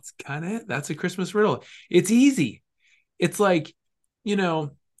riddle. it's kind of, that's a Christmas riddle. It's easy. It's like, you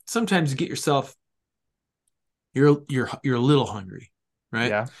know, sometimes you get yourself you're a little hungry, right?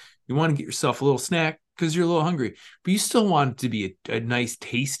 Yeah. You want to get yourself a little snack because you're a little hungry, but you still want it to be a nice,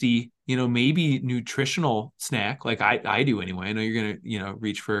 tasty, maybe nutritional snack, like I do anyway. I know you're gonna,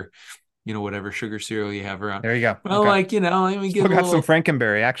 reach for, whatever sugar cereal you have around. There you go. Well, Okay. like, let me Still get a got some little,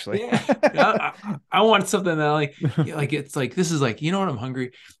 Frankenberry, actually. yeah. I want something that like it's like this is like, what, I'm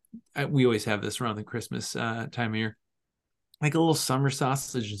hungry. We always have this around the Christmas time of year, like a little summer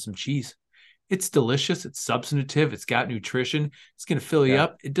sausage and some cheese. It's delicious. It's substantive. It's got nutrition. It's going to fill you Yeah.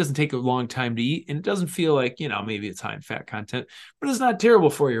 up. It doesn't take a long time to eat. And it doesn't feel like, maybe it's high in fat content, but it's not terrible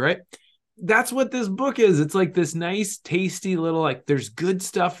for you, right? That's what this book is. It's like this nice, tasty little, like, there's good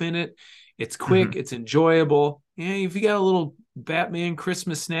stuff in it. It's quick. Hmm. It's enjoyable. Yeah. If you got a little Batman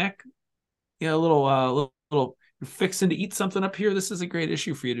Christmas snack, a little fixing to eat something up here, this is a great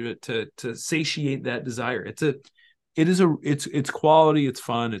issue for you to satiate that desire. It's quality, it's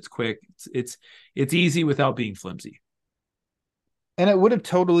fun, it's quick, it's easy without being flimsy. And it would have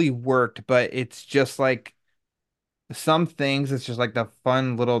totally worked, but it's just like some things, it's just like the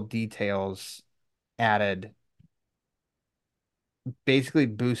fun little details added basically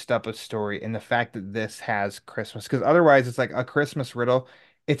boost up a story and the fact that this has Christmas because otherwise it's like a Christmas riddle.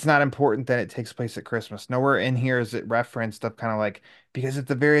 It's not important that it takes place at Christmas. Nowhere in here is it referenced up kind of like because at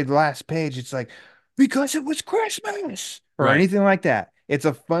the very last page it's like because it was Christmas or Right. anything like that. It's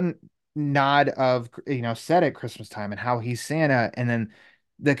a fun nod of set at Christmas time and how he's Santa and then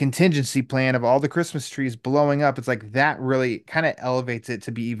the contingency plan of all the Christmas trees blowing up. It's like that really kind of elevates it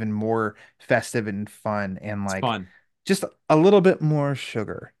to be even more festive and fun and It's like fun. just a little bit more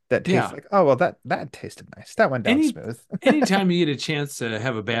sugar that tastes Yeah. like, oh, well, that tasted nice. That went down Any smooth. anytime you get a chance to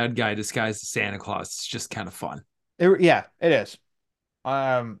have a bad guy disguised as Santa Claus, it's just kind of fun. Yeah, it is.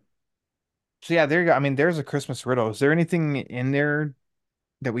 Um, so yeah, there you go. I mean, there's a Christmas riddle. Is there anything in there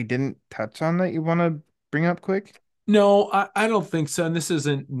that we didn't touch on that you want to bring up quick? No, I don't think so. And this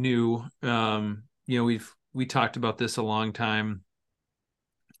isn't new. We talked about this a long time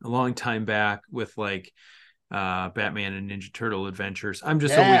a long time back with like Batman and Ninja Turtle adventures.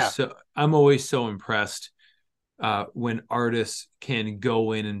 Yeah. I'm always so impressed when artists can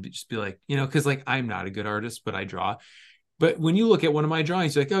go in and just be like, because like I'm not a good artist, but I draw. But when you look at one of my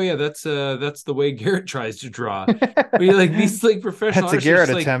drawings, you're like, oh yeah, that's the way Garrett tries to draw. But you're like these like professional That's a artists are Garrett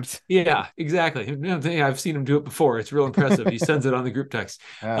just like, attempt. yeah, exactly. I've seen him do it before. It's real impressive. He sends it on the group text.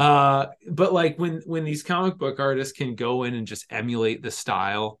 Yeah. But like when these comic book artists can go in and just emulate the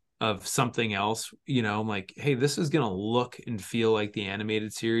style of something else, I'm like, hey, this is gonna look and feel like the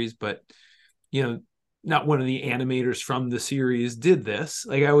animated series, but you know, not one of the animators from the series did this.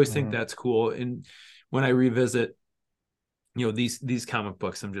 Like I always think that's cool. And when I revisit these comic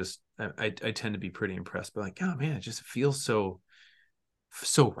books, I tend to be pretty impressed. But like, oh man, it just feels so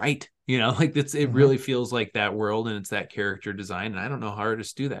right. Like it really feels like that world, and it's that character design. And I don't know how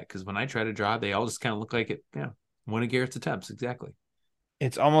artists do that, because when I try to draw, they all just kind of look like it. Yeah, one of Garrett's attempts, exactly.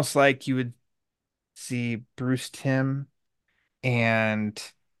 It's almost like you would see Bruce Timm and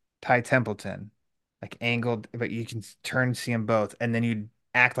Ty Templeton, like angled, but you can turn and see them both, and then you'd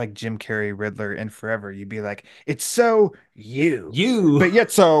act like Jim Carrey Riddler in Forever. You'd be like, it's so You, but yet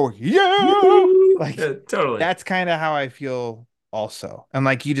so you. Like yeah, totally, that's kind of how I feel also. And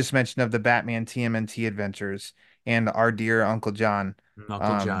like you just mentioned of the Batman TMNT adventures and our dear Uncle John,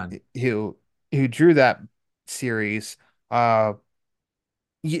 Uncle um, John. who drew that series. Uh,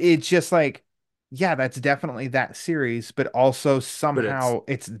 it's just like, yeah, that's definitely that series, but also But it's somehow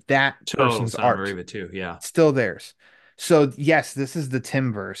it's that total person's Sam art Raimi too. Yeah, still theirs. So yes, this is the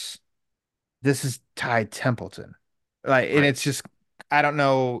Timverse. This is Ty Templeton. Like, and right. it's just, I don't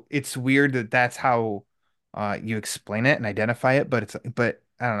know. It's weird that that's how you explain it and identify it, but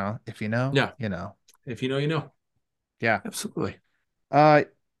I don't know. If you know, Yeah, you know. if you know, you know. Yeah. Absolutely. Do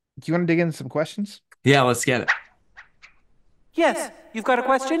you want to dig into some questions? Yeah, let's get it. Yes, you've got a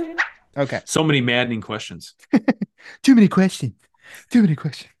question? Okay. So many maddening questions. Too many questions. Too many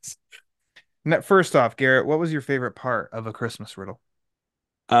questions. First off, Garrett, what was your favorite part of A Christmas Riddle?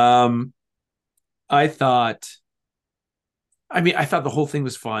 Um, I thought, I thought the whole thing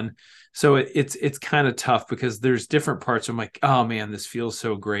was fun. So it's kind of tough because there's different parts. I'm like, oh man, this feels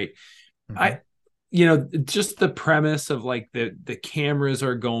so great. Mhm. I, just the premise of like the cameras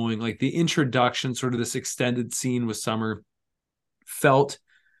are going, like the introduction, sort of this extended scene with Summer felt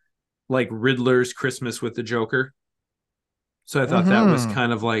like Riddler's Christmas with the Joker. So I thought that was Mm-hmm.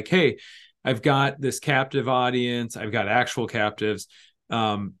 kind of like, hey, I've got this captive audience, I've got actual captives.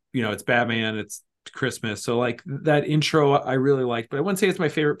 It's Batman, it's Christmas. So like that intro I really liked, but I wouldn't say it's my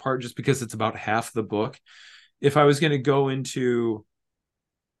favorite part just because it's about half the book. If I was going to go into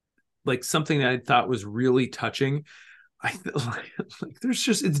like something that I thought was really touching, I like there's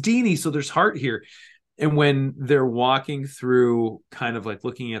just it's Dini, so there's heart here. And when they're walking through kind of like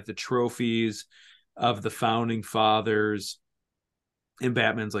looking at the trophies of the founding fathers, and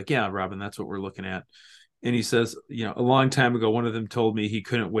Batman's like, yeah, Robin, that's what we're looking at. And he says, a long time ago, one of them told me he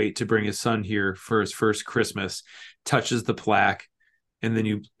couldn't wait to bring his son here for his first Christmas, touches the plaque. And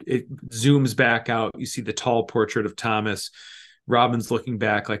then it zooms back out. You see the tall portrait of Thomas. Robin's looking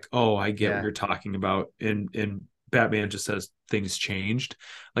back like, oh, I get what Yeah. you're talking about. And Batman just says things changed.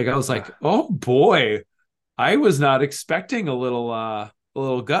 Like I was like, oh boy, I was not expecting a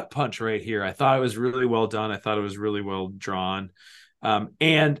little gut punch right here. I thought it was really well done. I thought it was really well drawn.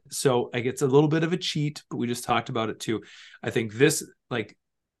 And so I guess a little bit of a cheat, but we just talked about it too. I think this, like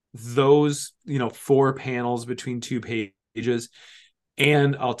those, 4 panels between 2 pages,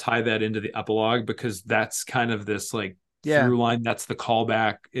 and I'll tie that into the epilogue because that's kind of this like Yeah. through line. That's the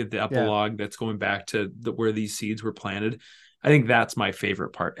callback in the Yeah. epilogue that's going back to where these seeds were planted. I think that's my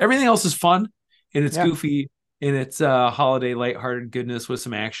favorite part. Everything else is fun and it's Yeah. goofy and it's holiday lighthearted goodness with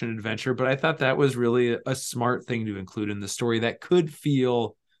some action adventure. But I thought that was really a smart thing to include in the story that could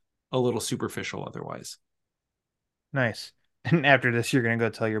feel a little superficial otherwise. Nice. And after this, you're gonna go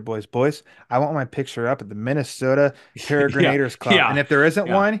tell your boys, I want my picture up at the Minnesota Yeah, Peregrinators Club. And yeah, if there isn't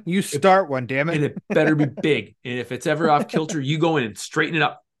yeah. one, you start one, damn And it. it better be big. And if it's ever off kilter, you go in and straighten it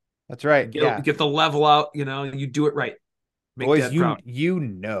up. That's right. Yeah. Get the level out, you do it right. Make Boys, dad you proud. you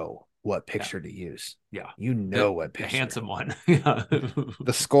know what Yeah. picture to use. Yeah. You know The, what the picture. handsome one. Yeah.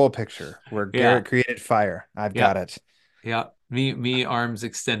 The skull picture where Yeah. Garrett created fire. I've Yeah. got it. Yeah. Me arms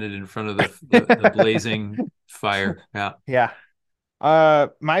extended in front of the blazing fire. Yeah. Yeah.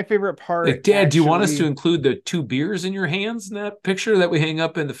 My favorite Like, part Dad, do you want us to actually, include the 2 beers in your hands in that picture that we hang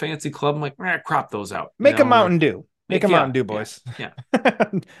up in the fancy club? I'm like, crop those out. make a Or Mountain Dew. Make a yeah, Mountain Dew, yeah, boys. yeah.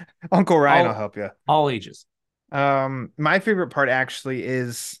 Uncle Ryan will All help you. all ages. My favorite part actually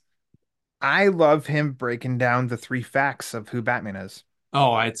is I love him breaking down the 3 facts of who Batman is.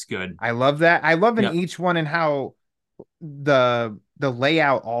 Oh, it's good. I love that. I love in Yep. each one and how the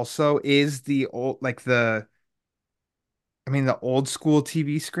layout also is the old like the old school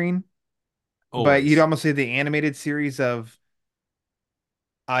TV screen, but you'd Always. almost say the animated series of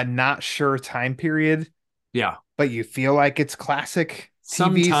a not sure time period, Yeah. but you feel like it's classic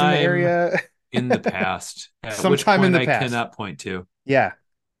TVs in the Sometime area in the past, at which sometime in point the I past. cannot point to. Yeah.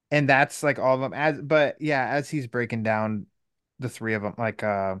 And that's like all of them but yeah, as he's breaking down the three of them, like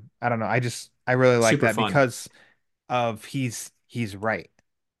I don't know, I really like Super that fun. because of he's right.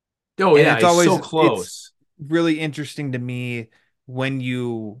 Oh And yeah, he's so it's close. really interesting to me when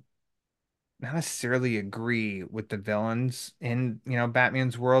you not necessarily agree with the villains in,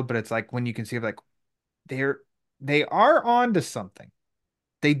 Batman's world, but it's like when you can see like they're they are on to something.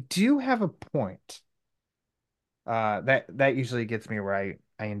 They do have a point. That usually gets me where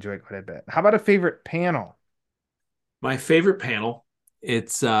I enjoy it quite a bit. How about a favorite panel? My favorite panel.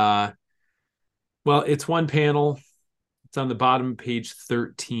 It's well, it's one panel. It's on the bottom of page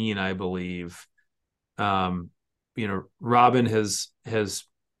 13, I believe. Um, Robin has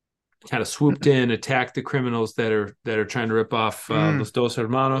kind of swooped in, attacked the criminals that are trying to rip off Mm, Los Dos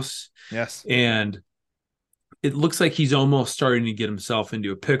Hermanos, yes. and it looks like he's almost starting to get himself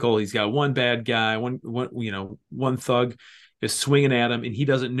into a pickle. He's got one bad guy, one thug is swinging at him, and he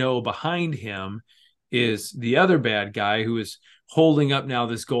doesn't know behind him is the other bad guy who is holding up now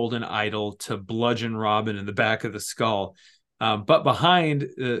this golden idol to bludgeon Robin in the back of the skull. But behind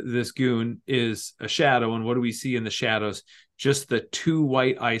this goon is a shadow, and what do we see in the shadows? Just the two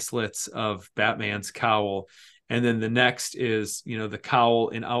white islets of Batman's cowl, and then the next is, the cowl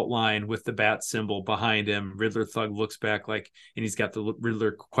in outline with the bat symbol behind him. Riddler Thug looks back and he's got the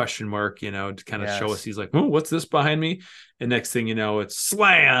Riddler question mark, to kind of show us. Yes. He's like, oh, what's this behind me? And next thing you know, it's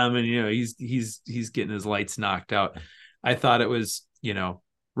slam. And, he's getting his lights knocked out. I thought it was,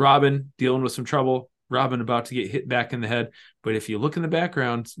 Robin dealing with some trouble. Robin about to get hit back in the head. But if you look in the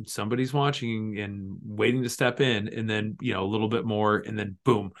background, somebody's watching and waiting to step in, and then, a little bit more, and then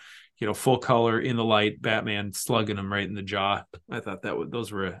boom, full color in the light, Batman slugging him right in the jaw. I thought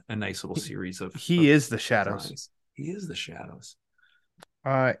those were a nice little series He of is the shadows. drawings. He is the shadows.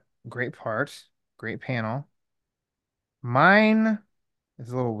 Uh, Great part, great panel. Mine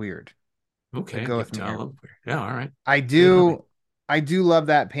is a little weird, but Okay, go you with can me tell here. him. Yeah, all right. I Lay it on me. do, I do love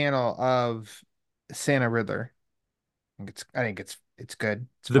that panel of Santa Riddler. I think it's good.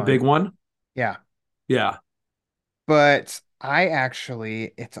 It's The big fun. one. Yeah. Yeah, But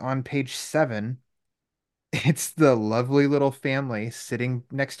it's on page 7. It's the lovely little family sitting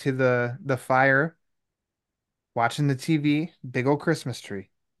next to the fire, watching the TV, big old Christmas tree.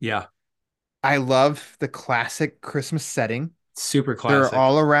 yeah. I love the classic Christmas setting. Super They're classic.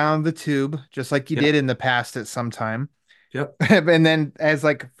 all around the tube, just like you did Yep, in the past at some time. yep. And then as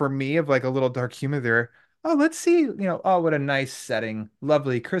like for me of like a little dark humor there, oh, let's see, oh, what a nice setting.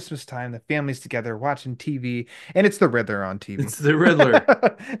 Lovely Christmas time. The family's together watching TV, and it's the Riddler on TV. It's the Riddler.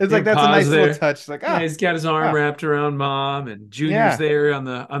 It's like that's a Pause nice little there. touch. Like, Yeah, he's got his arm ah, wrapped around mom, and Junior's yeah. there on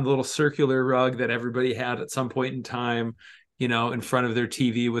the little circular rug that everybody had at some point in time, in front of their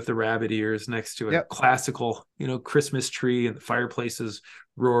TV with the rabbit ears next to a Yep. classical, Christmas tree, and the fireplace is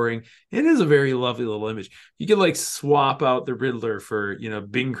roaring. It is a very lovely little image. You could like swap out the Riddler for,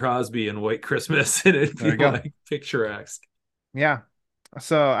 Bing Crosby and White Christmas, and it'd There be you go. like picturesque. Yeah.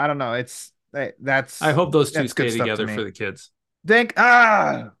 So I don't know. I hope those two That's good stay stuff to together me. for the kids. Think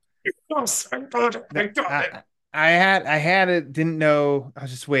Yes, I got it. I got it. I had it, didn't know. I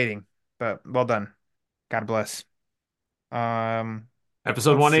was just waiting. But well done. God bless. Um,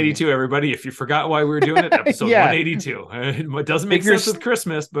 Episode let's see. 182, everybody. If you forgot why we were doing it, episode Yeah. 182. It doesn't make If you're sense with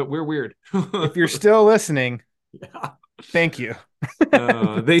Christmas, but we're weird. if you're still listening, Yeah. thank you.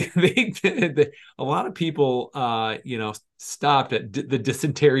 A lot of people, stopped at the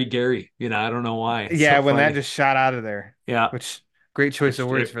dysentery Gary. I don't know why. It's Yeah, so when that funny. just shot out of there. Yeah. Which great choice of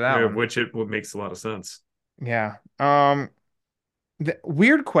words for that one. Which it makes a lot of sense. Yeah.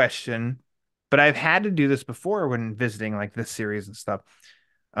 Weird question, but I've had to do this before when visiting like this series and stuff.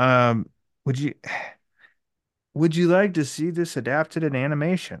 Um, would you would you like to see this adapted in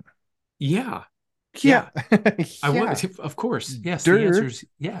animation? Yeah. Yeah. Yeah. I Yeah. would, of course. Yes. The answer Dirt. is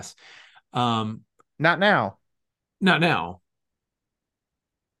yes. Um, Not now. Not now.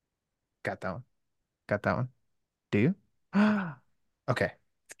 Got that one. Got that one. Do you? Okay.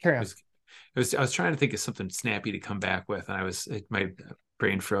 Carry on. I was trying to think of something snappy to come back with, and my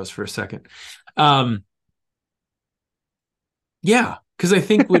brain froze for a second. Um, yeah, because I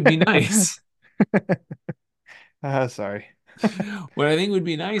think would be nice. Sorry. What I think would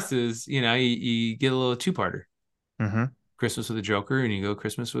be nice is, you get a little two-parter. Hmm. Christmas with the Joker, and you go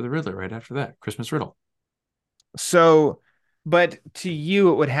Christmas with the Riddler right after that. Christmas Riddle. So, but to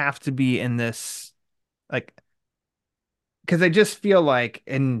you, it would have to be in this, like, because I just feel like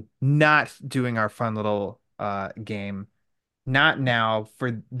in not doing our fun little game, not now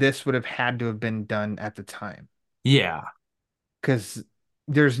for this would have had to have been done at the time. Yeah. Because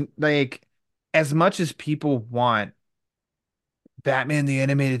there's like as much as people want Batman the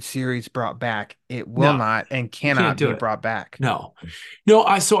animated series brought back, it will No, not and you can't cannot do be it. brought back. No. No,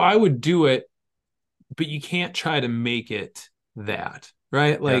 I would do it, but you can't try to make it that,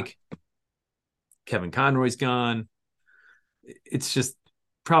 right? Yeah. Like Kevin Conroy's gone. It's just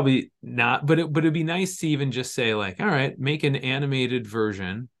probably not, but it'd be nice to even just say like, all right, make an animated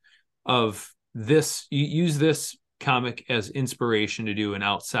version of this. You use this comic as inspiration to do an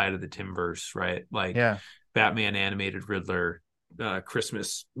outside of the Timverse, right? Like Yeah. Batman animated Riddler,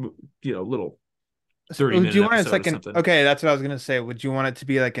 Christmas, little So 30-minute would you want it's episode or like an something. okay, that's what I was gonna say. Would you want it to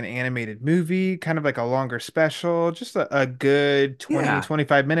be like an animated movie, kind of like a longer special, just a good 20, Yeah,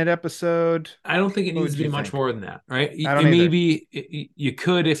 25-minute episode? I don't think it What needs would to you be much think? more than that, right? I It don't either. maybe you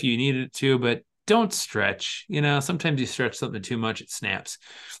could if you needed it to, but don't stretch. Sometimes you stretch something too much, it snaps.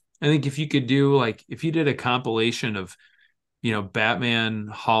 I think if you could do like if you did a compilation of, Batman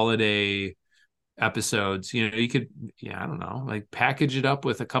holiday episodes, you could, yeah, I don't know, like package it up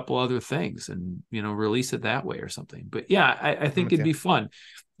with a couple other things and, release it that way or something. But yeah, I I'm think with it'd you. be fun.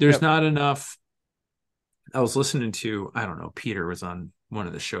 There's Yep. not enough. I was listening to, I don't know, Peter was on one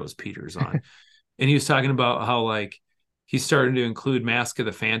of the shows Peter's on, and he was talking about how like he's starting to include Mask of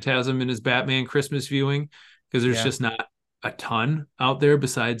the Phantasm in his Batman Christmas viewing because there's Yeah. just not a ton out there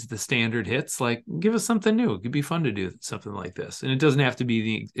besides the standard hits. Like, give us something new. It could be fun to do something like this, and it doesn't have to be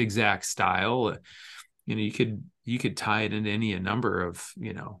the exact style. You could tie it into any a number of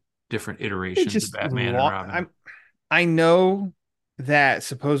different It iterations of just Batman and long Robin. I know that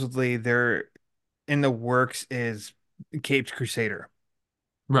supposedly they're in the works is Caped Crusader.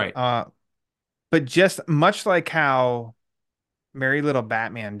 Right, Uh, but just much like how Merry Little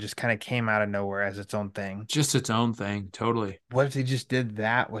Batman just kind of came out of nowhere as its own thing. just its own thing, totally. What if they just did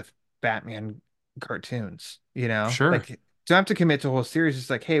that with Batman cartoons? Sure, Like don't have to commit to a whole series. It's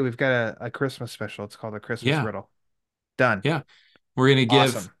like, hey, we've got a Christmas special. It's called a Christmas yeah, Riddle. Done. yeah. We're gonna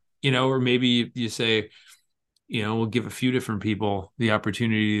give, Awesome. or maybe you say, we'll give a few different people the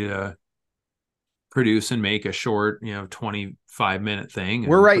opportunity to produce and make a short, 25-minute thing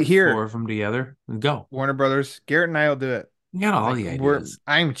We're and right put the four here, of them together and go. Warner Brothers. Garrett and I will do it. We got all Like the ideas.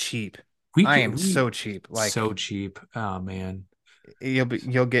 I'm cheap. We I can, am we so cheap. so Like cheap. Oh man,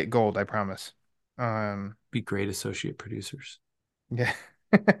 you'll get gold, I promise. Um, be great associate producers. yeah.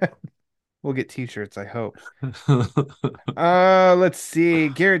 We'll get t-shirts, I hope. Let's see.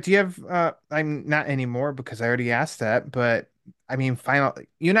 Garrett, do you have I'm not anymore because I already asked that, but I mean final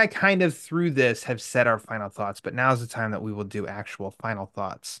you and I kind of through this have said our final thoughts, but now's the time that we will do actual final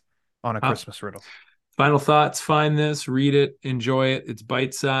thoughts on a uh, Christmas riddle. Final thoughts, find this, read it, enjoy it. It's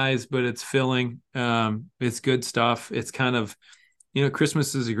bite sized, but it's filling. It's good stuff. It's kind of,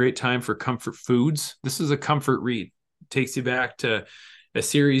 Christmas is a great time for comfort foods. This is a comfort read. It takes you back to a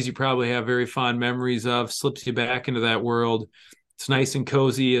series you probably have very fond memories of, slips you back into that world. It's nice and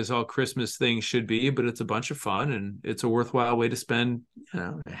cozy as all Christmas things should be, but it's a bunch of fun and it's a worthwhile way to spend,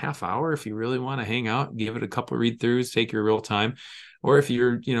 a half hour if you really want to hang out, give it a couple of read throughs, take your real time. Or if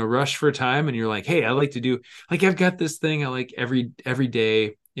you're, rush for time and you're like, hey, I like to do like I've got this thing I like every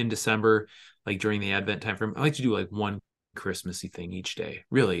day in December, like during the Advent time frame. I like to do like one Christmassy thing each day.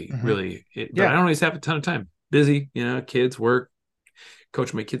 Really, Hmm. really, but I Yeah. don't always have a ton of time. Busy, kids, work,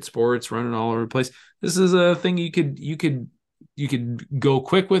 coach my kids' sports, running all over the place. This is a thing you could go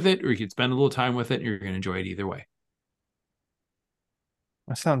quick with it, or you could spend a little time with it, and you're going to enjoy it either way.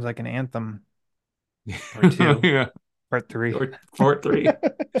 That sounds like an anthem or two, Yeah, part three. or part three.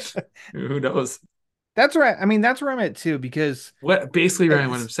 Who knows? That's right. I mean, that's where I'm at too, because What basically, Ryan,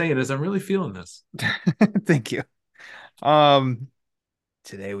 what I'm it's, saying is, I'm really feeling this. thank you. Um,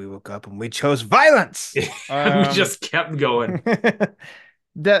 Today we woke up and we chose violence. We just kept going.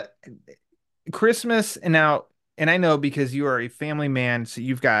 The Christmas and now, and I know because you are a family man, so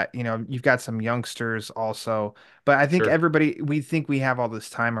you've got some youngsters also. But I think Sure. we think we have all this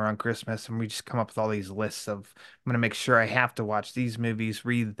time around Christmas, and we just come up with all these lists of I'm gonna make sure I have to watch these movies,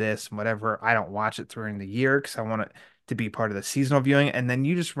 read this, and whatever. I don't watch it during the year because I want it to be part of the seasonal viewing, and then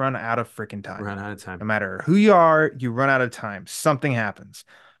you just run out of freaking time. Run out of No time. matter who you are, you run out of time. Something happens.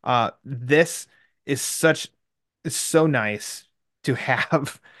 This is it's so nice to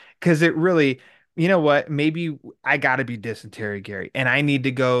have because it really you know what? Maybe I gotta be dysentery, Gary, and I need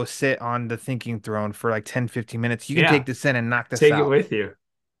to go sit on the thinking throne for like 10, 15 minutes. You can Yeah, take this in and knock this take it out. with you.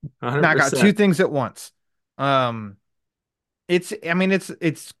 Knock out two 100%. things at once. Um, I mean, it's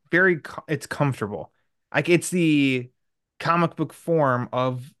it's comfortable. Like it's the comic book form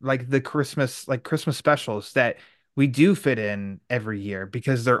of like the Christmas specials that we do fit in every year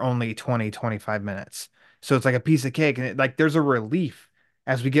because they're only 20, 25 minutes. So it's like a piece of cake. And like there's a relief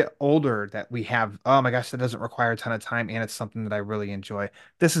as we get older that we have, oh my gosh, that doesn't require a ton of time and it's something that I really enjoy.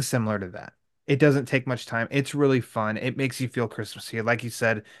 This is similar to that. It doesn't take much time. It's really fun. It makes you feel Christmassy. Like you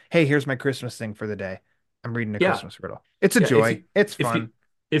said, hey, here's my Christmas thing for the day. I'm reading a Yeah. Christmas riddle. It's a Yeah. joy. It's If you, fun.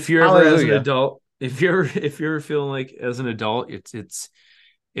 if you're ever as an Hallelujah. adult, if you're feeling like as an adult, it's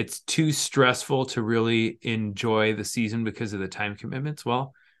too stressful to really enjoy the season because of the time commitments.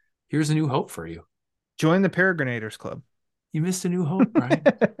 Well, here's a new hope for you. Join the Peregrinators Club. You missed a new hope, Brian.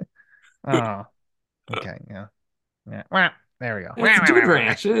 Oh, okay. Yeah. Yeah. Wah, there we go. It's a dude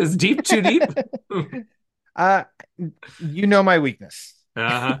ranch. It's deep, too deep. uh, you know my weakness.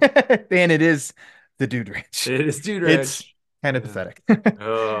 Uh-huh. And it is the dude ranch. It is dude It's ranch. kind of Yeah. pathetic.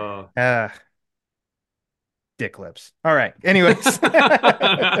 Oh. Dick lips. All right. Anyways.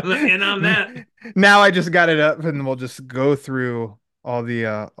 And on that. Now I just got it up and we'll just go through all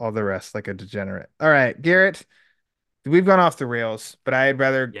the rest like a degenerate. All right, Garrett, we've gone off the rails, but I'd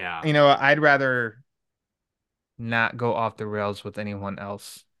rather, Yeah. I'd rather not go off the rails with anyone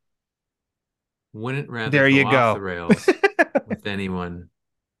else. Wouldn't rather There go you off go. the rails with anyone.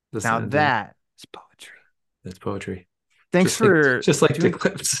 Now Listen, that is poetry. that's poetry. Thanks for just like doing- Dick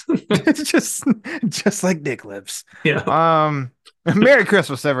Clips. just like Dick lips. Yeah. Merry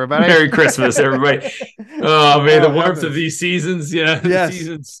Christmas, everybody. Merry Christmas, everybody. Oh, may the warmth of heavens. these seasons, the Yes.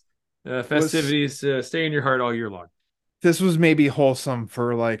 seasons, festivities stay in your heart all year long. This was maybe wholesome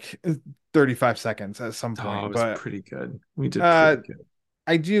for like 35 seconds at some Oh, point, it was but pretty good. We did uh, pretty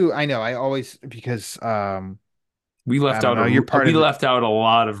good. I know, I always because We I left don't out know, you're part we of the, left out a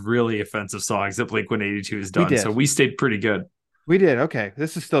lot of really offensive songs that Blink-182 has we done. did. So we stayed pretty good. We did. Okay.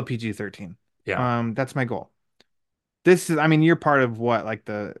 This is still PG-13. Yeah. That's my goal. This is, I mean, you're part of what, like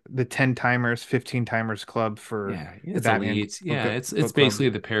the 10 timers, 15 timers club for Yeah, the it's Batman elite. Yeah, book it's club. basically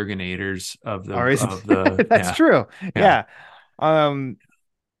the Peregrinators of Or is the that's yeah. true. Yeah. Yeah. Um,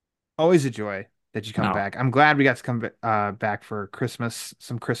 always a joy that you come No. back. I'm glad we got to come back for Christmas,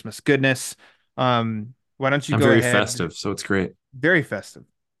 some Christmas goodness. Why don't you I'm go very ahead? festive, so it's great. Very festive.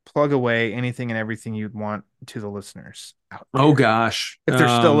 Plug away anything and everything you'd want to the listeners out there. Oh gosh. If they're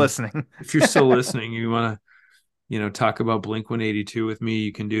still listening. If you're still listening, you want to talk about Blink-182 with me,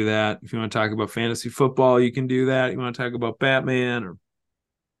 you can do that. If you want to talk about fantasy football, you can do that. You want to talk about Batman or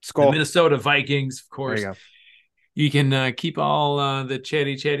Skull. the Minnesota Vikings, of course. There you go. You can keep all the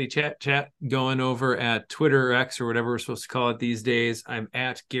chatty chat going over at Twitter or X or whatever we're supposed to call it these days. I'm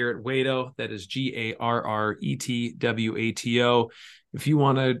at Garrett Wato. That is GarretWato. If you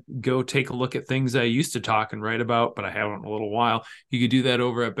want to go take a look at things I used to talk and write about, but I haven't in a little while, you could do that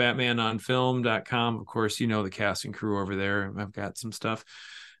over at batmanonfilm.com. Of course, you know the cast and crew over there. I've got some stuff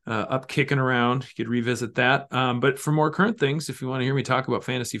up kicking around. You could revisit that. But for more current things, if you want to hear me talk about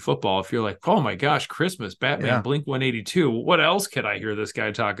fantasy football, if you're like, oh my gosh, Christmas, Batman, Blink-182, what else could I hear this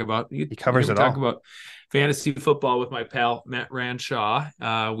guy talk about? He covers it all. Talk about fantasy football with my pal Matt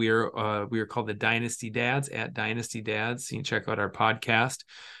Ranshaw. We are called the Dynasty Dads at Dynasty Dads. You can check out our podcast.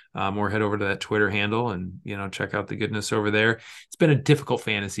 Or head over to that Twitter handle and check out the goodness over there. It's been a difficult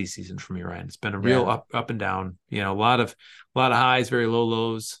fantasy season for me, Ryan. It's been a real up and down. A lot of highs, very low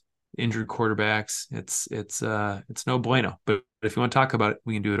lows, injured quarterbacks. It's no bueno. But if you want to talk about it,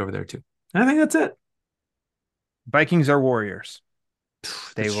 we can do it over there too. And I think that's it. Vikings are warriors.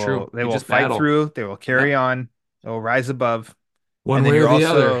 They will fight battle. through. They will carry on. They will rise above. One way or the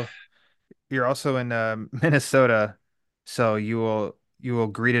other. You're also in Minnesota, so you will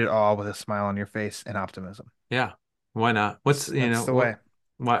greet it all with a smile on your face and optimism. Yeah, why not? That's the way.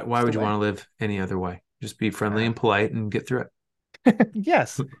 Why would you want to live any other way? Just be friendly and polite and get through it.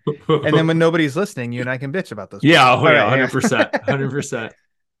 Yes, and then when nobody's listening, you and I can bitch about those. Yeah, 100%, 100%.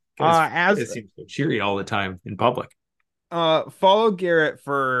 It seems so cheery all the time in public. Follow Garrett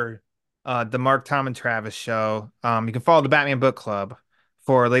for the Mark, Tom, and Travis show. You can follow the Batman Book Club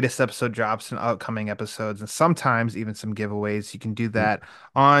for latest episode drops and upcoming episodes, and sometimes even some giveaways. You can do that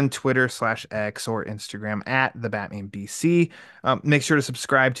on Twitter/X or Instagram at the Batman BC. Make sure to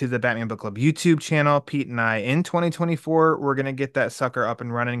subscribe to the Batman Book Club YouTube channel. Pete and I in 2024, we're gonna get that sucker up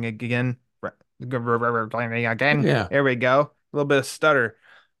and running again. Yeah, there we go. A little bit of stutter.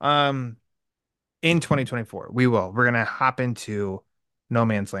 In 2024, we're gonna hop into No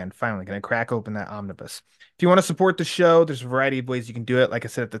Man's Land. Finally going to crack open that omnibus. If you want to support the show, there's a variety of ways you can do it. Like I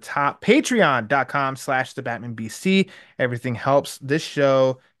said at the top, patreon.com/thebatmanbc. Everything helps this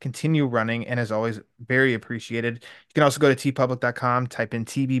show continue running and is always very appreciated. You can also go to tpublic.com, type in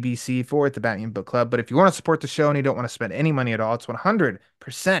TBBC for it, the Batman Book Club. But if you want to support the show and you don't want to spend any money at all, it's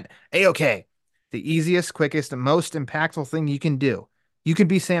 100% A-OK. The easiest, quickest, and most impactful thing you can do. You can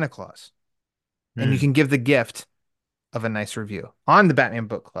be Santa Claus and you can give the gift of a nice review on the Batman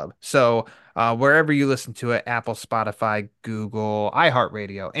Book Club. So wherever you listen to it, Apple, Spotify, Google,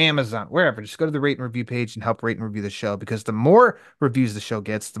 iHeartRadio, Amazon, wherever, just go to the rate and review page and help rate and review the show, because the more reviews the show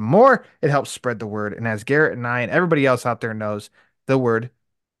gets, the more it helps spread the word. And as Garrett and I and everybody else out there knows, the word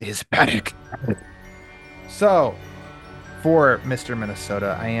is panic. So for Mr.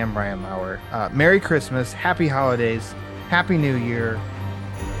 Minnesota, I am Ryan Lauer. Merry Christmas, Happy Holidays, Happy New Year.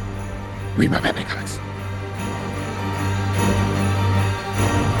 Read my Batman comics.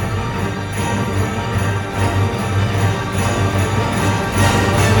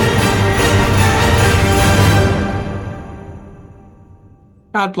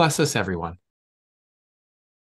 God bless us, everyone.